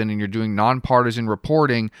nonpartisan and you're doing nonpartisan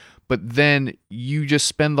reporting, but then you just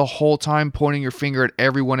spend the whole time pointing your finger at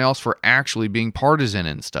everyone else for actually being partisan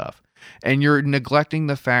and stuff. And you're neglecting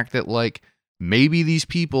the fact that like maybe these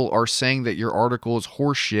people are saying that your article is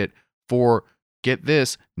horseshit for, get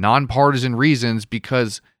this, nonpartisan reasons,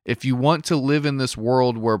 because if you want to live in this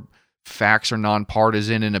world where facts are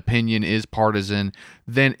nonpartisan and opinion is partisan,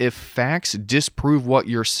 then if facts disprove what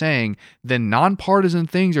you're saying, then nonpartisan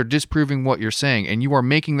things are disproving what you're saying, and you are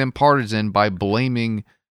making them partisan by blaming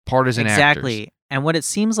partisan Exactly. actors. And what it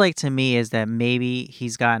seems like to me is that maybe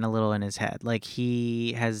he's gotten a little in his head. Like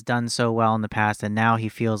he has done so well in the past, and now he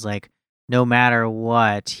feels like no matter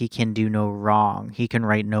what, he can do no wrong. He can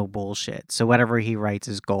write no bullshit. So whatever he writes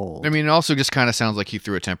is gold. I mean, it also just kind of sounds like he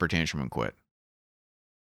threw a temper tantrum and quit.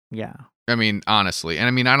 Yeah. I mean, honestly. And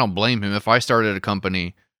I mean, I don't blame him. If I started a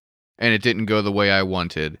company and it didn't go the way I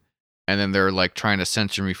wanted, and then they're like trying to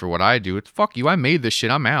censor me for what I do, it's fuck you. I made this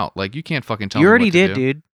shit. I'm out. Like, you can't fucking tell me You already what to did,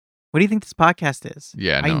 do. dude. What do you think this podcast is?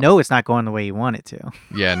 Yeah, I no. know it's not going the way you want it to.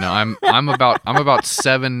 Yeah, no, I'm about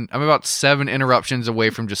seven interruptions away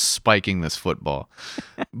from just spiking this football.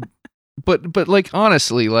 But like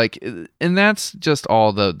honestly, like, and that's just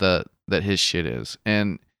all that his shit is.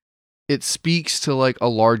 And it speaks to like a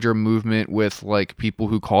larger movement with like people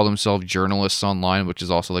who call themselves journalists online, which is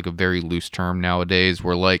also like a very loose term nowadays,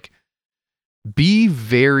 where like be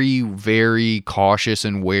very, very cautious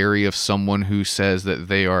and wary of someone who says that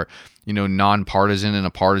they are, nonpartisan in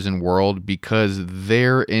a partisan world, because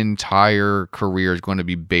their entire career is going to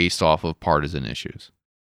be based off of partisan issues.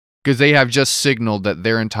 Because they have just signaled that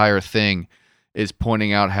their entire thing is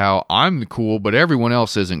pointing out how I'm cool, but everyone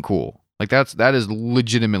else isn't cool. Like that is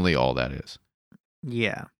legitimately all that is.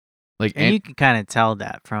 Yeah. Like, And you can kind of tell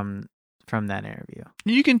that from that interview.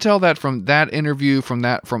 You can tell that from that interview, from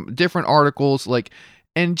different articles, like,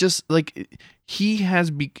 and just like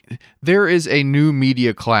there is a new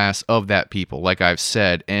media class of that people, like I've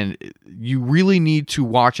said, and you really need to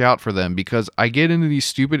watch out for them, because I get into these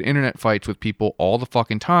stupid internet fights with people all the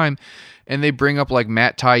fucking time, and they bring up like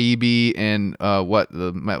Matt Taibbi and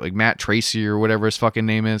like Matt Tracy or whatever his fucking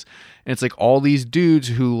name is, and it's like all these dudes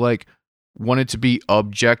who like wanted to be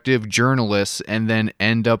objective journalists and then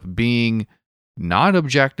end up being not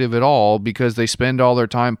objective at all, because they spend all their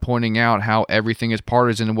time pointing out how everything is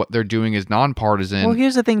partisan and what they're doing is nonpartisan. Well,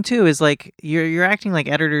 here's the thing too, is like you're acting like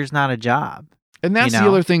editor's not a job. And that's the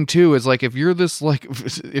other thing too, is like if you're this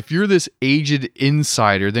aged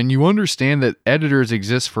insider, then you understand that editors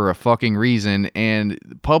exist for a fucking reason, and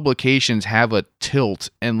publications have a tilt,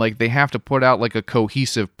 and like they have to put out like a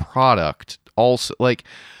cohesive product also, like,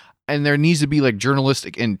 and there needs to be like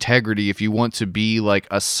journalistic integrity if you want to be like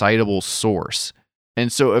a citable source. And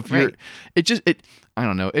so if you're, I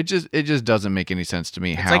don't know, it just doesn't make any sense to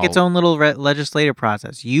me. It's like its own little legislative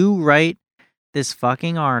process. You write this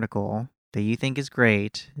fucking article that you think is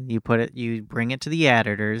great, you bring it to the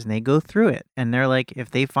editors, and they go through it, and they're like, if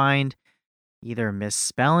they find either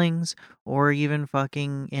misspellings or even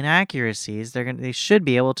fucking inaccuracies, they should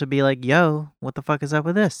be able to be like, yo, what the fuck is up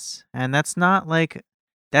with this? And that's not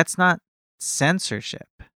censorship.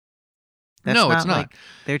 No, it's not. Like,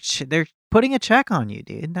 they're putting a check on you,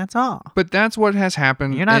 dude. That's all. But that's what has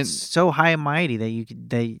happened. You're not so high and mighty that you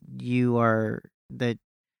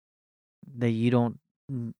don't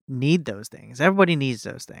need those things. Everybody needs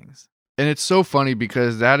those things. And it's so funny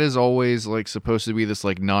because that is always like supposed to be this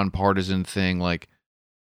like nonpartisan thing, like,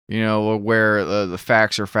 you know, where the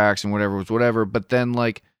facts are facts and whatever was whatever. But then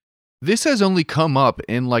like this has only come up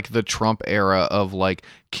in like the Trump era of like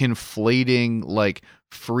conflating like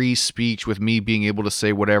free speech with me being able to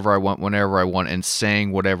say whatever I want whenever I want, and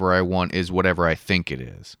saying whatever I want is whatever I think it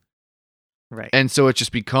is. Right. And so it's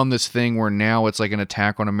just become this thing where now it's like an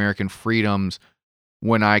attack on American freedoms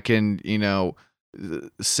when I can, you know,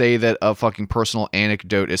 say that a fucking personal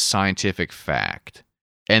anecdote is scientific fact.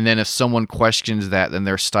 And then if someone questions that, then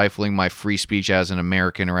they're stifling my free speech as an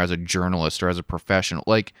American or as a journalist or as a professional.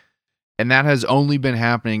 Like, and that has only been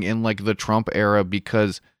happening in like the Trump era,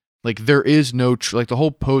 because like there is no, like the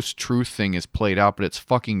whole post-truth thing is played out, but it's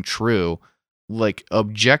fucking true. Like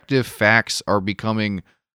objective facts are becoming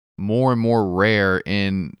more and more rare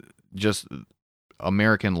in just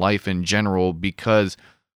American life in general, because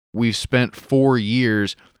we've spent 4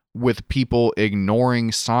 years with people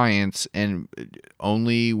ignoring science and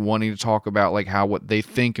only wanting to talk about like how what they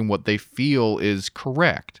think and what they feel is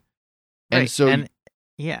correct. Right. And so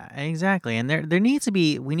yeah, exactly. And there needs to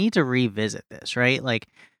be, we need to revisit this, right? Like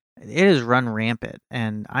it is run rampant,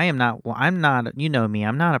 and I'm not, you know me,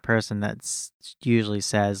 I'm not a person that's usually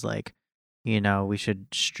says like, you know, we should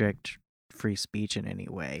strict free speech in any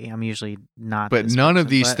way. I'm usually not. But none of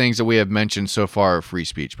these things that we have mentioned so far are free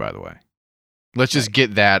speech, by the way. Let's just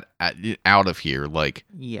get that out of here. Like,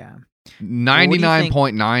 yeah,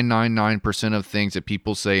 99.999% of things that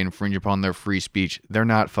people say infringe upon their free speech, they're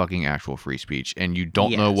not fucking actual free speech, and you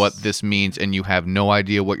don't know what this means, and you have no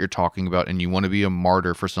idea what you're talking about, and you want to be a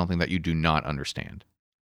martyr for something that you do not understand.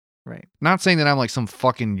 Right. Not saying that I'm like some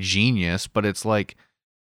fucking genius, but it's like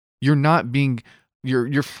you're not being.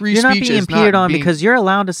 Your free speech is not being impeded on because you're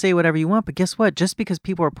allowed to say whatever you want. But guess what? Just because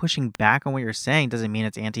people are pushing back on what you're saying doesn't mean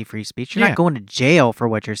it's anti-free speech. You're not going to jail for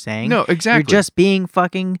what you're saying. No, exactly. You're just being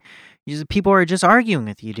fucking. People are just arguing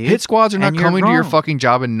with you, dude. Hit squads are not coming to your fucking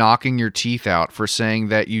job and knocking your teeth out for saying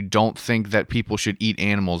that you don't think that people should eat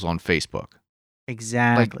animals on Facebook.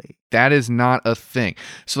 Exactly. Like, that is not a thing.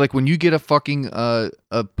 So like when you get a fucking a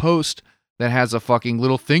post that has a fucking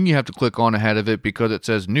little thing you have to click on ahead of it because it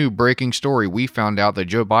says new breaking story. We found out that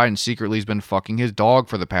Joe Biden secretly has been fucking his dog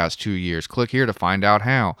for the past 2 years. Click here to find out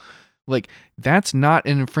how. Like, that's not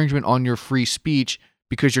an infringement on your free speech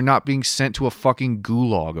because you're not being sent to a fucking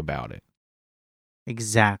gulag about it.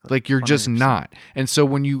 Exactly. Like, you're 100%. Just not. And so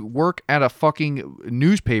when you work at a fucking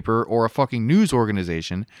newspaper or a fucking news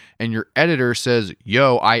organization and your editor says,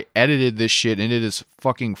 yo, I edited this shit and it is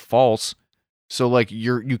fucking false, so like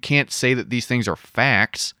you can't say that these things are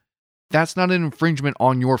facts. That's not an infringement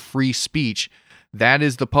on your free speech. That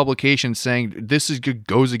is the publication saying this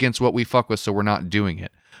goes against what we fuck with, so we're not doing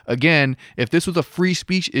it. Again, if this was a free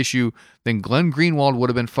speech issue, then Glenn Greenwald would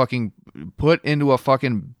have been fucking put into a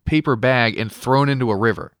fucking paper bag and thrown into a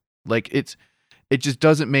river. Like it just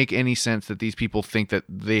doesn't make any sense that these people think that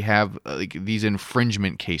they have like these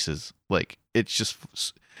infringement cases. Like it's just,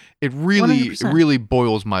 it really 100%. really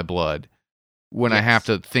boils my blood when I Yes. have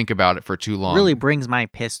to think about it for too long. Really brings my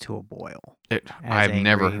piss to a boil. As I've a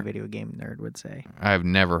never angry video game nerd would say. I've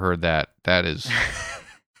never heard that. That is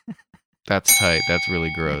that's tight. That's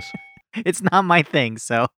really gross. It's not my thing,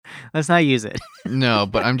 so let's not use it. No,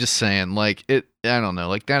 but I'm just saying, like, I don't know,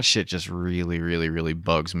 like, that shit just really, really, really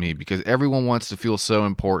bugs me because everyone wants to feel so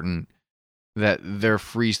important that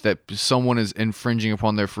that someone is infringing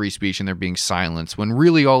upon their free speech and they're being silenced, when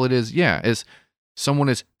really all it is, is someone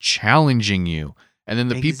is challenging you. And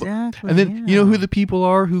then you know who the people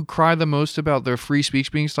are who cry the most about their free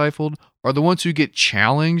speech being stifled are the ones who get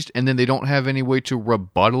challenged and then they don't have any way to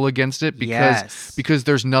rebuttal against it because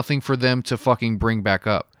there's nothing for them to fucking bring back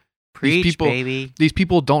up. Preach, baby. These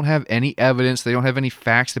people don't have any evidence. They don't have any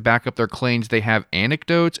facts to back up their claims. They have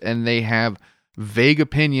anecdotes and they have vague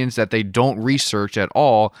opinions that they don't research at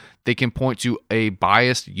all. They can point to a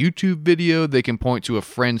biased YouTube video. They can point to a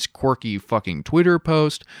friend's quirky fucking Twitter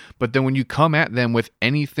post. But then when you come at them with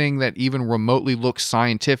anything that even remotely looks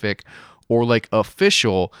scientific or like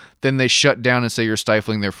official, then they shut down and say you're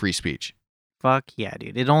stifling their free speech. Fuck yeah,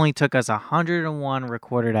 dude. It only took us 101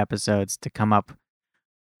 recorded episodes to come up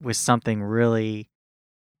with something really,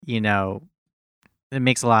 it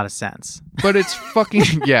makes a lot of sense. But it's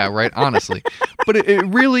fucking, yeah, right, honestly. But it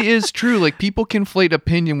really is true. Like, people conflate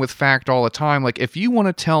opinion with fact all the time. Like, if you want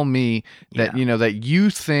to tell me that, that you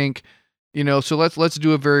think, so let's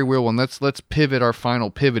do a very real one. Let's pivot our final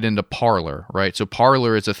pivot into Parler, right? So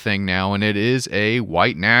Parler is a thing now, and it is a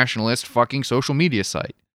white nationalist fucking social media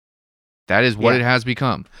site. That is what it has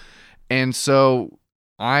become. And so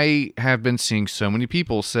I have been seeing so many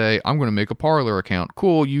people say, I'm going to make a Parler account.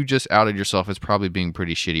 Cool, you just outed yourself as probably being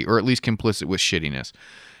pretty shitty, or at least complicit with shittiness.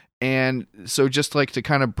 And so just like to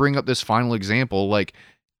kind of bring up this final example, like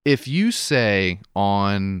if you say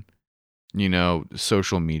on,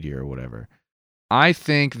 social media or whatever, I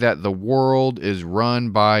think that the world is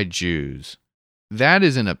run by Jews. That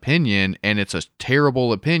is an opinion, and it's a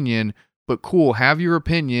terrible opinion, but cool, have your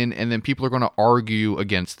opinion, and then people are going to argue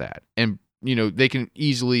against that. And they can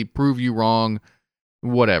easily prove you wrong,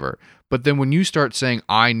 whatever. But then when you start saying,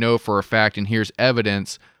 I know for a fact and here's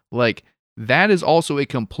evidence, like that is also a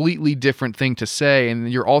completely different thing to say.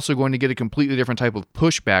 And you're also going to get a completely different type of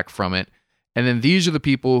pushback from it. And then these are the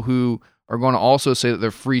people who are going to also say that their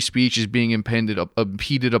free speech is being impeded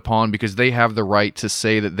upon because they have the right to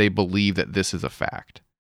say that they believe that this is a fact.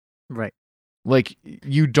 Right. Like,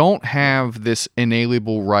 you don't have this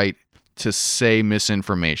inalienable right to say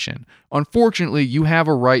misinformation. Unfortunately, you have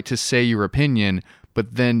a right to say your opinion,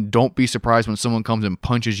 but then don't be surprised when someone comes and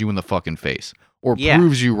punches you in the fucking face or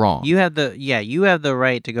proves you wrong. You have the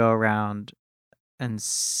right to go around and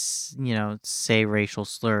say racial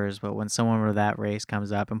slurs, but when someone of that race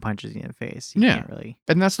comes up and punches you in the face, you can't really.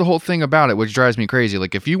 And that's the whole thing about it, which drives me crazy.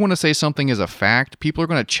 Like, if you want to say something is a fact, people are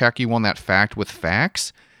going to check you on that fact with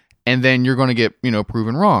facts. And then you're going to get,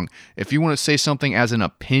 proven wrong. If you want to say something as an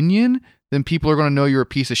opinion, then people are going to know you're a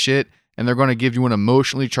piece of shit, and they're going to give you an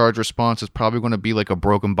emotionally charged response. It's probably going to be like a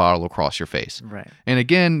broken bottle across your face. Right. And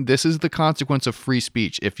again, this is the consequence of free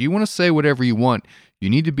speech. If you want to say whatever you want,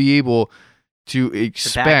 you need to be able to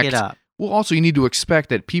expect. Back it up. Well, also, you need to expect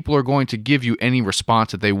that people are going to give you any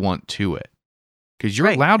response that they want to it. Because you're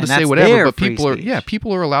allowed to say whatever, but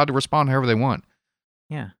people are allowed to respond however they want.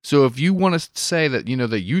 Yeah. So if you want to say that,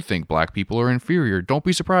 that you think black people are inferior, don't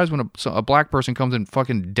be surprised when a black person comes and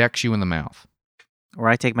fucking decks you in the mouth. Or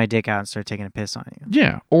I take my dick out and start taking a piss on you.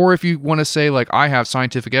 Yeah. Or if you want to say, like, I have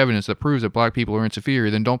scientific evidence that proves that black people are inferior,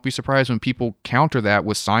 then don't be surprised when people counter that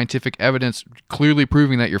with scientific evidence clearly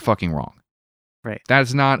proving that you're fucking wrong. Right.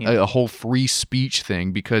 That's not a whole free speech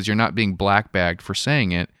thing because you're not being black-bagged for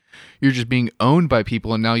saying it. You're just being owned by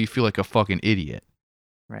people, and now you feel like a fucking idiot.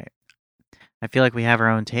 Right. I feel like we have our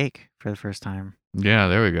own take for the first time. Yeah,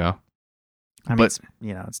 there we go. I mean,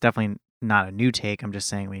 it's definitely not a new take. I'm just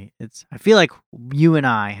saying I feel like you and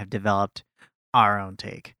I have developed our own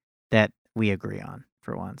take that we agree on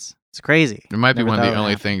for once. It's crazy. It might be one of the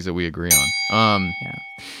only things that we agree on.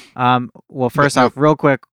 Well, first off, real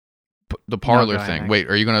quick. The Parler thing. Wait,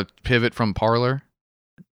 are you going to pivot from Parler?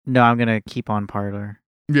 No, I'm going to keep on Parler.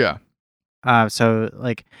 Yeah.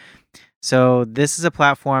 So this is a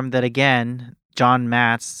platform that, again, John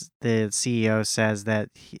Matz, the CEO, says that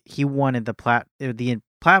he wanted the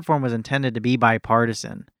platform was intended to be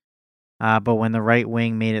bipartisan. But when the right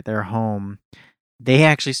wing made it their home, they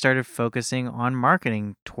actually started focusing on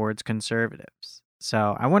marketing towards conservatives.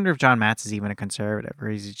 So I wonder if John Matz is even a conservative, or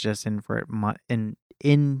he's just in for it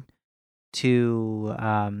to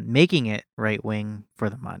making it right wing for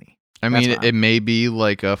the money. I That's mean, what it may be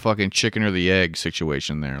like a fucking chicken or the egg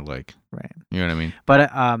situation there. Like, Right. you know what I mean?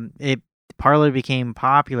 But Parler became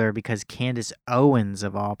popular because Candace Owens,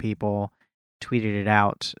 of all people, tweeted it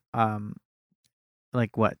out.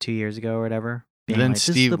 Like what, 2 years ago or whatever. Being Then like, "This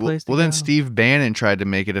is Steve, the place to well, then go." Steve Bannon tried to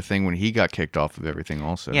make it a thing when he got kicked off of everything.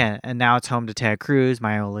 Also, Yeah, and now it's home to Ted Cruz,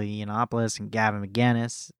 Miola Yiannopoulos, and Gavin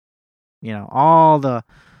McInnes. You know, all the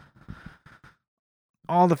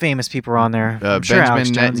famous people are on there. I'm sure Alex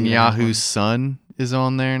Benjamin Jones even has one. Netanyahu's son is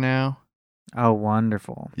on there now. Oh,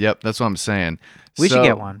 wonderful. Yep, that's what I'm saying. We should So,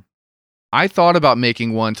 get one. I thought about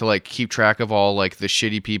making one to like keep track of all like the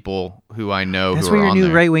shitty people who I know That's who are where your on new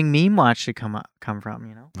there. right wing meme watch should come from.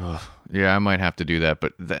 You know. Ugh, yeah, I might have to do that,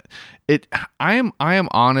 but I am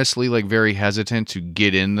honestly like very hesitant to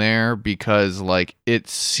get in there because like it You're afraid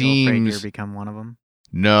seems you'll become one of them.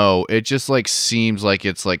 no, it just like seems like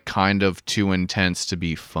it's like kind of too intense to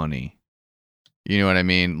be funny. You know what I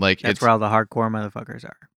mean? Like That's it's where all the hardcore motherfuckers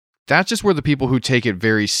are. that's just where the people who take it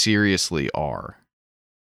very seriously are.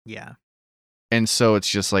 Yeah. And so it's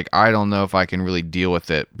just like I don't know if I can really deal with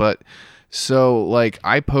it. But so like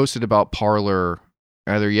I posted about Parler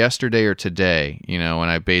either yesterday or today, you know, and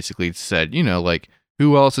I basically said, you know, like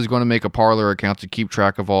who else is going to make a Parler account to keep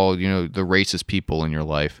track of all, you know, the racist people in your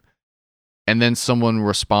life? And then someone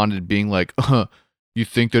responded being like, you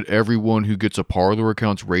think that everyone who gets a Parler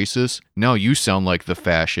account's racist? No, you sound like the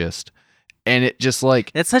fascist. And it just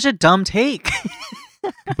like That's such a dumb take.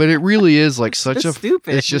 but it really is like It's such just a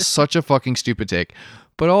stupid. It's just such a fucking stupid take.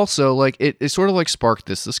 But also like it sort of like sparked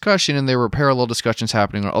this discussion, and there were parallel discussions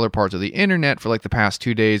happening on other parts of the internet for like the past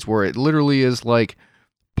 2 days where it literally is like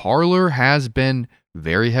Parler has been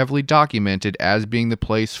very heavily documented as being the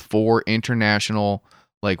place for international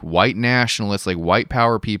like white nationalists, like white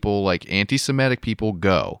power people, like anti-Semitic people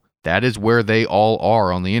go. That is where they all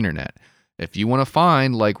are on the internet. If you want to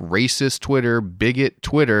find like racist Twitter, bigot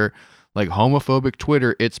Twitter, like homophobic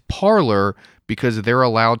Twitter, it's Parler because they're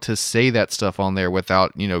allowed to say that stuff on there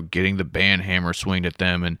without, you know, getting the ban hammer swinged at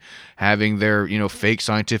them and having their, you know, fake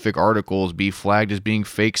scientific articles be flagged as being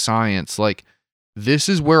fake science. Like, this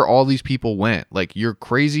is where all these people went. Like, your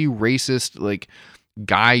crazy racist, like,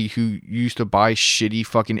 guy who used to buy shitty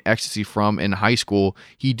fucking ecstasy from in high school,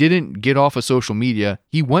 he didn't get off of social media.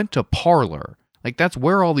 He went to Parler. Like, that's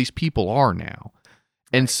where all these people are now.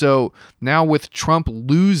 And so now with Trump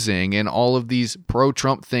losing and all of these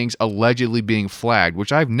pro-Trump things allegedly being flagged,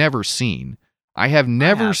 which I've never seen, I have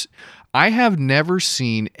never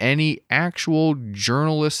seen any actual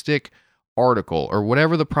journalistic article or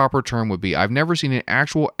whatever the proper term would be. I've never seen an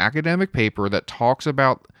actual academic paper that talks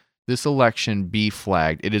about this election be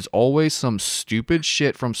flagged. It is always some stupid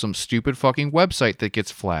shit from some stupid fucking website that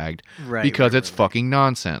gets flagged because it's fucking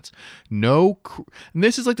nonsense. And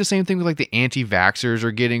this is like the same thing with like the anti-vaxxers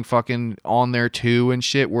are getting fucking on there too and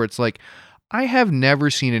shit, where it's like, I have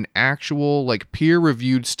never seen an actual like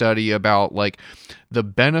peer-reviewed study about like the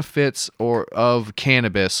benefits of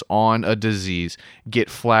cannabis on a disease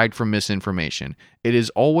get flagged for misinformation. It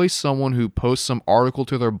is always someone who posts some article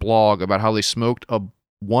to their blog about how they smoked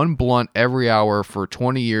one blunt every hour for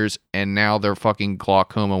 20 years and now their fucking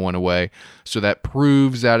glaucoma went away. So that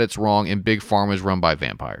proves that it's wrong and Big Pharma is run by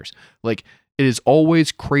vampires. Like, it is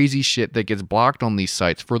always crazy shit that gets blocked on these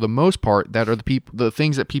sites for the most part that are the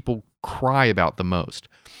things that people cry about the most.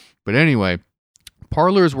 But anyway,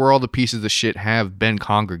 Parler is where all the pieces of shit have been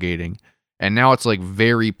congregating, and now it's like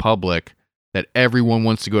very public that everyone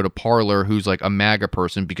wants to go to Parler who's like a MAGA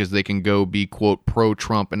person because they can go be, quote,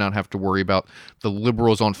 pro-Trump and not have to worry about the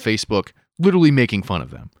liberals on Facebook literally making fun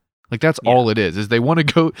of them. Like, that's all it is they want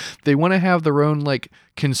to have their own like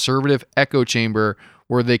conservative echo chamber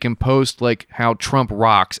where they can post like how Trump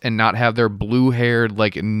rocks and not have their blue-haired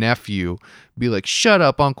like nephew be like, shut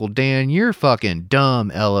up, Uncle Dan, you're fucking dumb,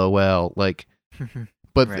 LOL. Like,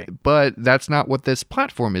 But that's not what this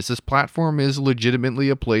platform is. This platform is legitimately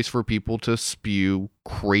a place for people to spew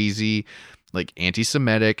crazy, like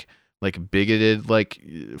anti-Semitic, like bigoted, like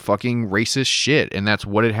fucking racist shit. And that's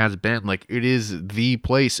what it has been. Like, it is the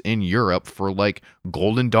place in Europe for like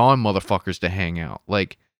Golden Dawn motherfuckers to hang out.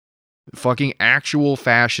 Like, fucking actual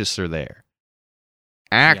fascists are there.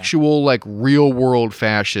 Actual like real world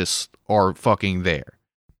fascists are fucking there.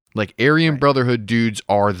 Like, Aryan Brotherhood dudes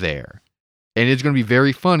are there. And it's going to be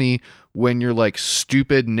very funny when your like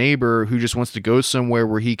stupid neighbor who just wants to go somewhere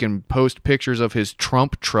where he can post pictures of his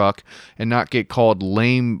Trump truck and not get called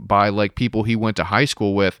lame by like people he went to high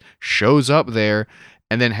school with shows up there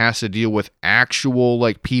and then has to deal with actual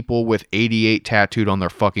like people with 88 tattooed on their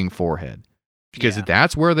fucking forehead. because Yeah.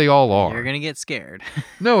 that's where they all are. You're gonna get scared.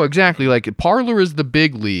 No, exactly. Like Parler is the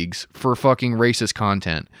big leagues for fucking racist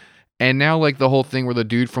content. And now, like, the whole thing where the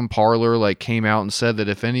dude from Parler, like, came out and said that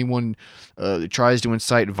if anyone tries to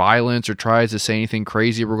incite violence or tries to say anything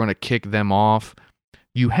crazy, we're going to kick them off.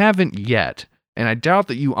 You haven't yet, and I doubt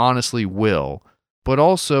that you honestly will. But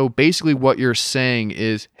also, basically what you're saying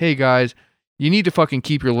is, hey, guys, you need to fucking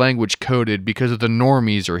keep your language coded because the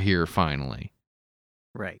normies are here finally.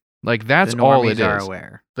 Right. Like, that's The all it normies are is.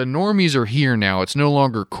 aware. The normies are here now. It's no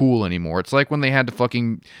longer cool anymore. It's like when they had to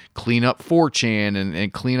fucking clean up 4chan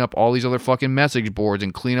and clean up all these other fucking message boards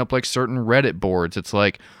and clean up like certain Reddit boards. It's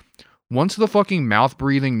like once the fucking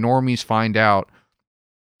mouth-breathing normies find out,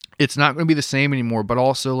 it's not going to be the same anymore. But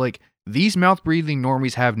also, like, these mouth-breathing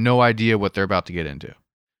normies have no idea what they're about to get into.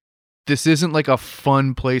 This isn't like a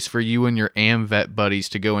fun place for you and your AmVet buddies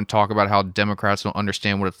to go and talk about how Democrats don't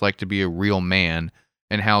understand what it's like to be a real man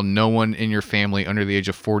and how no one in your family under the age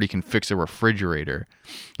of 40 can fix a refrigerator.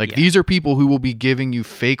 Like, these are people who will be giving you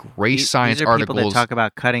fake race science these are articles. people that talk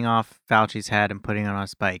about cutting off Fauci's head and putting it on a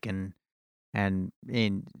spike and in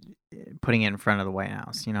putting it in front of the White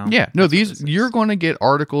House, you know? Yeah, no, That's what this you're is. going to get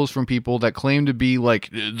articles from people that claim to be like,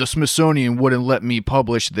 the Smithsonian wouldn't let me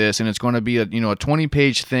publish this, and it's going to be a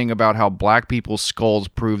 20-page thing about how black people's skulls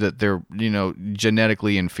prove that they're,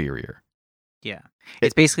 genetically inferior. Yeah.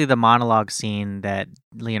 It's basically the monologue scene that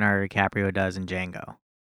Leonardo DiCaprio does in Django.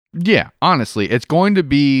 Yeah, honestly, it's going to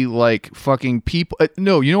be like fucking people.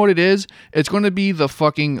 No, you know what it is? It's going to be the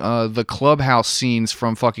fucking the clubhouse scenes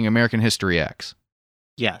from fucking American History X.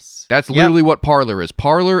 Yes. That's Yep. literally what Parler is.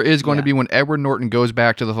 Parler is going to Yeah. be when Edward Norton goes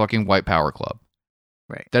back to the fucking White Power Club.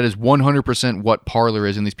 Right. That is 100% what Parler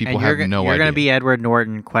is, and these people And have no You're idea. going to be Edward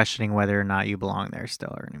Norton questioning whether or not you belong there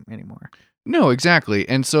still or anymore. No, exactly.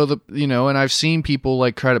 And so and I've seen people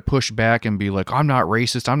like try to push back and be like, I'm not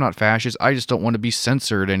racist, I'm not fascist, I just don't want to be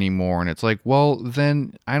censored anymore. And it's like, well,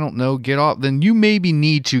 then I don't know, get off. Then you maybe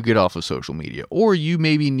need to get off of social media, or you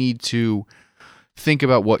maybe need to think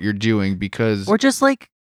about what you're doing because Or just like,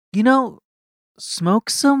 smoke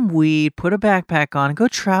some weed, put a backpack on, and go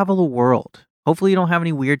travel the world. Hopefully you don't have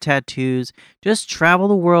any weird tattoos. Just travel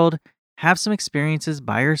the world, have some experiences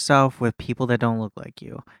by yourself with people that don't look like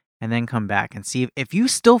you, and then come back and see if you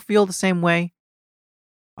still feel the same way.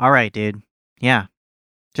 All right, dude. Yeah.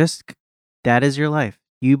 Just that is your life.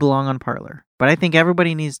 You belong on Parler. But I think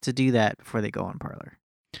everybody needs to do that before they go on Parler.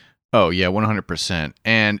 Oh yeah, 100%.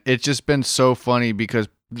 And it's just been so funny because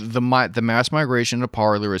the mass migration to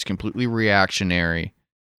Parler is completely reactionary,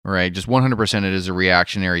 right? Just 100% it is a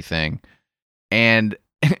reactionary thing. And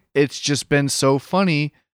it's just been so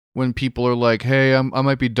funny when people are like, "Hey, I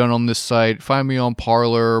might be done on this site. Find me on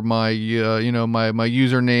Parler. My my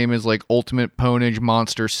username is like Ultimate Ponage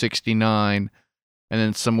Monster 69." And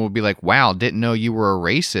then someone would be like, "Wow, didn't know you were a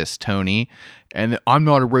racist, Tony." And I'm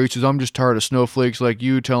not a racist. I'm just tired of snowflakes like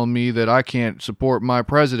you telling me that I can't support my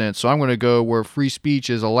president. So I'm going to go where free speech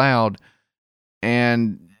is allowed.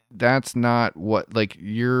 And that's not what, like,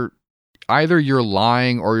 either you're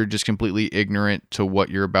lying or you're just completely ignorant to what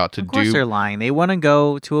you're about to Of course do. they're lying. They want to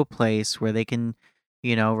go to a place where they can,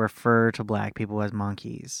 refer to black people as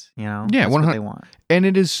monkeys. Yeah, That's what 100 they want. And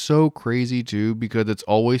it is so crazy too because it's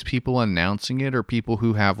always people announcing it or people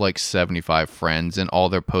who have like 75 friends and all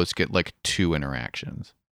their posts get like 2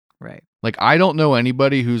 interactions. Right. Like, I don't know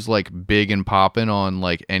anybody who's like big and popping on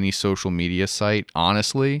like any social media site,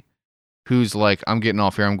 honestly, who's like, I'm getting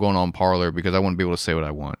off here, I'm going on Parler because I want to be able to say what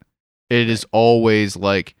I want. It is always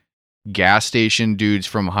like gas station dudes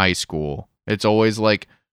from high school. It's always like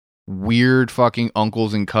weird fucking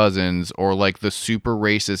uncles and cousins or like the super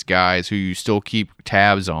racist guys who you still keep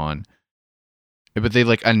tabs on. But they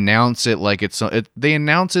like announce it like they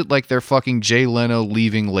announce it like they're fucking Jay Leno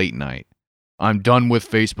leaving late night. I'm done with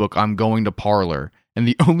Facebook. I'm going to Parler. And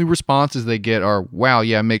the only responses they get are, wow,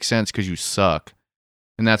 yeah, it makes sense because you suck.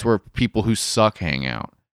 And that's where people who suck hang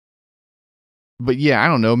out. But yeah, I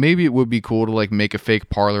don't know. Maybe it would be cool to like make a fake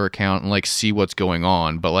Parler account and like see what's going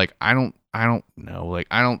on. But like, I don't know. Like,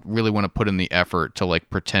 I don't really want to put in the effort to like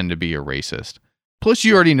pretend to be a racist. Plus,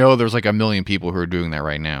 you already know there's like a million people who are doing that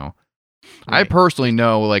right now. I Right. personally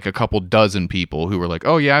know like a couple dozen people who were like,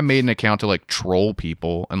 oh yeah, I made an account to like troll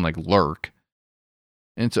people and like lurk.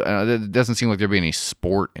 And so it doesn't seem like there'd be any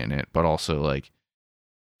sport in it, but also like,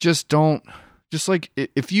 just like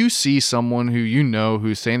if you see someone who you know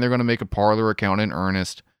who's saying they're going to make a Parler account in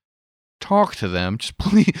earnest, talk to them. Just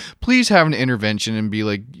please have an intervention and be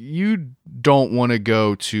like, you don't want to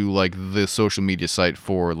go to like the social media site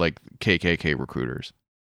for like KKK recruiters.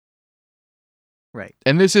 Right.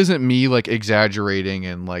 And this isn't me like exaggerating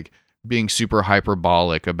and like being super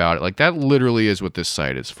hyperbolic about it. Like, that literally is what this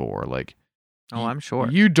site is for. Like, Oh, I'm sure.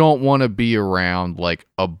 you don't want to be around like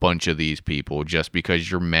a bunch of these people just because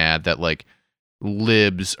you're mad that like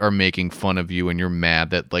libs are making fun of you, and you're mad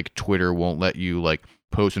that like Twitter won't let you like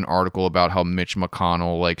post an article about how Mitch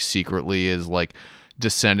McConnell like secretly is like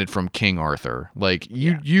descended from King Arthur. Like,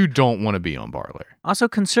 you don't want to be on Barley. Also,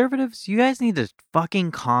 conservatives, you guys need to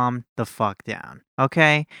fucking calm the fuck down,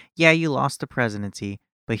 okay? Yeah, you lost the presidency,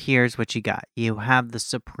 but here's what you got. You have the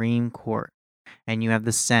Supreme Court, and you have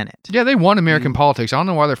the Senate. Yeah, they won American politics. I don't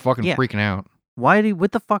know why they're fucking Yeah. freaking out.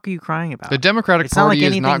 What the fuck are you crying about? The Democratic It's not like Party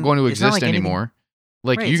is not anything- going to it's not exist like anything- anymore.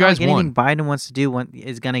 Like, Right, you it's not guys like won. anything Biden wants to do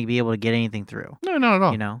is going to be able to get anything through. No, not at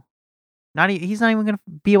all. You know, he's not even going to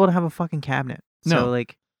be able to have a fucking cabinet. So No.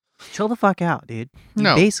 like, chill the fuck out, dude. You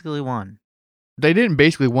No. basically won. They didn't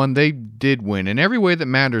basically win. They did win. In every way that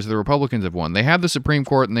matters, the Republicans have won. They have the Supreme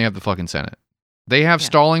Court and they have the fucking Senate. They have Yeah.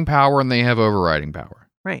 stalling power and they have overriding power.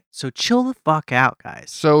 Right. So chill the fuck out, guys.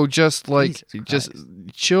 So just like, Jesus just Christ.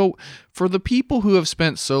 chill. For the people who have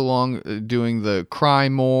spent so long doing the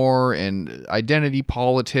crime war and identity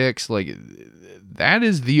politics, like, that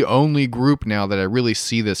is the only group now that I really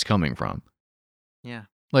see this coming from. Yeah.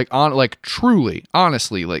 Like truly,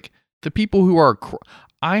 honestly, like the people who are,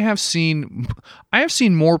 I have seen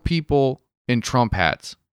more people in Trump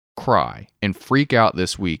hats cry and freak out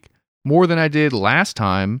this week more than I did last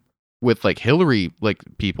time with like Hillary, like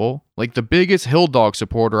people. Like, the biggest Hill Dog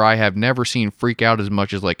supporter I have never seen freak out as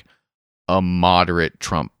much as like a moderate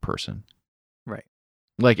Trump person. Right.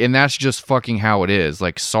 Like, and that's just fucking how it is.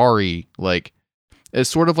 Like, sorry, like, it's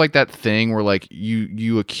sort of like that thing where like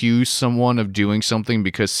you accuse someone of doing something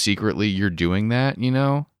because secretly you're doing that, you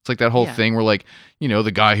know? It's like that whole Yeah. thing where like, you know, the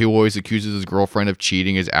guy who always accuses his girlfriend of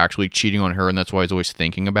cheating is actually cheating on her, and that's why he's always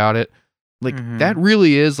thinking about it. Like, Mhm. that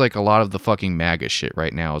really is like a lot of the fucking MAGA shit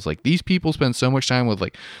right now. Is like, these people spend so much time with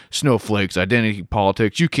like snowflakes, identity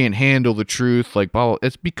politics, you can't handle the truth, like blah, blah.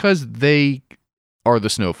 It's because they are the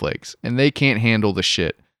snowflakes and they can't handle the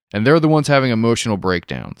shit. And they're the ones having emotional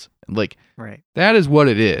breakdowns. Like, Right. that is what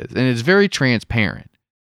it is. And it's very transparent.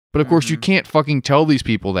 But of course, you Mhm. can't fucking tell these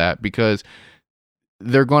people that because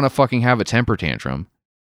they're going to fucking have a temper tantrum.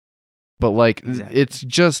 But like, Exactly.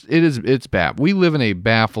 it's bad. We live in a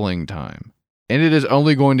baffling time. And it is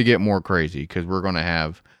only going to get more crazy because we're going to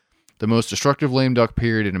have the most destructive lame duck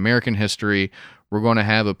period in American history. We're going to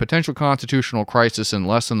have a potential constitutional crisis in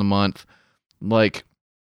less than a month. Like,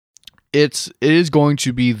 it is going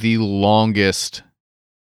to be the longest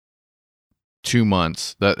 2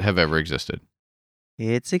 months that have ever existed.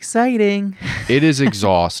 It's exciting. It is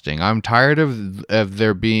exhausting. I'm tired of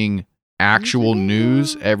there being actual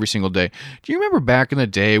news every single day. Do you remember back in the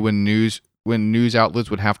day when news outlets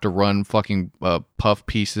would have to run fucking puff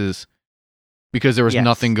pieces because there was Yes.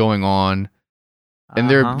 nothing going on? And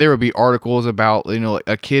Uh-huh. there would be articles about, you know, like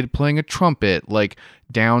a kid playing a trumpet like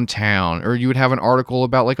downtown, or you would have an article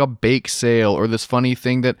about like a bake sale or this funny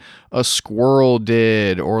thing that a squirrel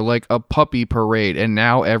did, or like a puppy parade. And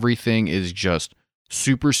now everything is just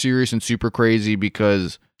super serious and super crazy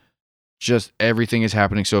because just everything is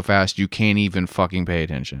happening so fast you can't even fucking pay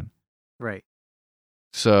attention. Right.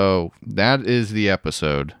 So that is the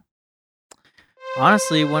episode.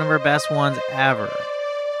 Honestly, one of our best ones ever.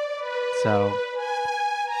 So,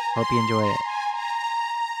 hope you enjoyed it.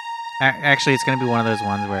 Actually, it's going to be one of those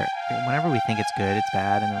ones where whenever we think it's good, it's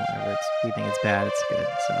bad, and then whenever we think it's bad, it's good.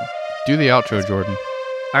 So, Do the outro, Jordan.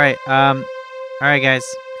 all right, guys.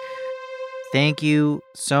 Thank you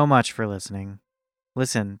so much for listening.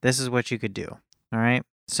 Listen, this is what you could do. All right.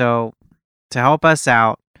 So, to help us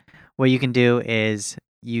out, what you can do is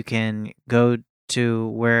you can go to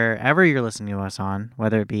wherever you're listening to us on,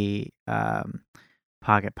 whether it be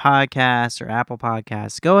Pocket Podcasts or Apple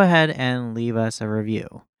Podcasts. Go ahead and leave us a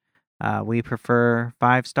review. We prefer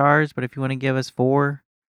 5 stars, but if you want to give us 4,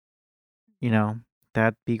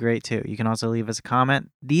 that'd be great too. You can also leave us a comment.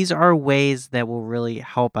 These are ways that will really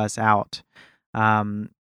help us out.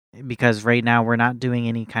 Because right now we're not doing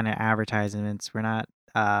any kind of advertisements. We're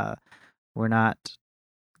not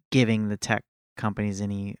giving the tech companies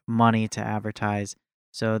any money to advertise.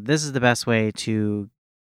 So this is the best way to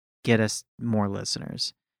get us more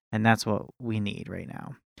listeners. And that's what we need right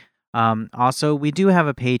now. Also, we do have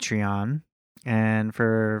a Patreon, and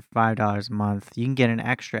for $5 a month, you can get an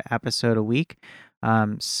extra episode a week.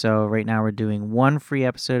 So right now we're doing 1 free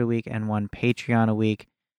episode a week and 1 Patreon a week.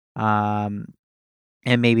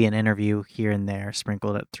 And maybe an interview here and there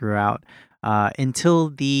sprinkled it throughout until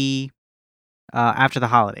the after the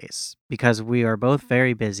holidays, because we are both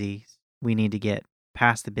very busy. We need to get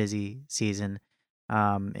past the busy season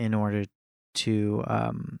in order to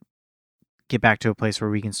get back to a place where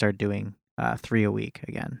we can start doing 3 a week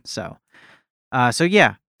again. So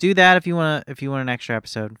yeah, do that if you want an extra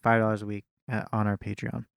episode. $5 a week on our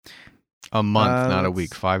Patreon. A month, not a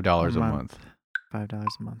week. $5 a month. $5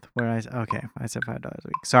 a month. Okay, I said $5 a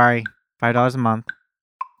week. Sorry, $5 a month.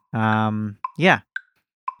 Yeah.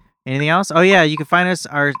 Anything else? Oh yeah, you can find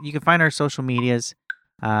our social medias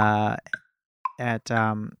at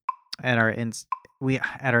our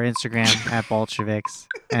Instagram at Bolsheviks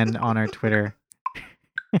and on our Twitter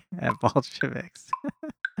at Bolsheviks.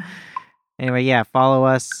 Anyway, yeah, follow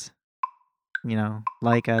us.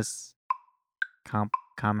 Like us,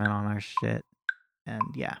 comment on our shit, and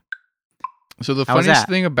yeah. So the funniest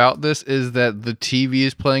thing about this is that the TV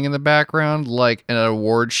is playing in the background like an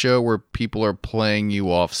award show where people are playing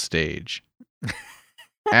you off stage.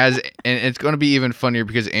 And it's going to be even funnier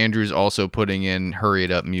because Andrew's also putting in hurry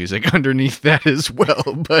it up music underneath that as well.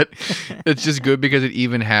 But it's just good because it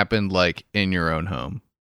even happened like in your own home.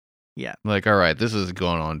 Yeah. Like, all right, this is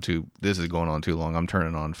going on too long. I'm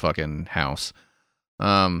turning on fucking House.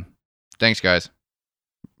 Thanks guys.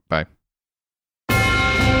 Bye.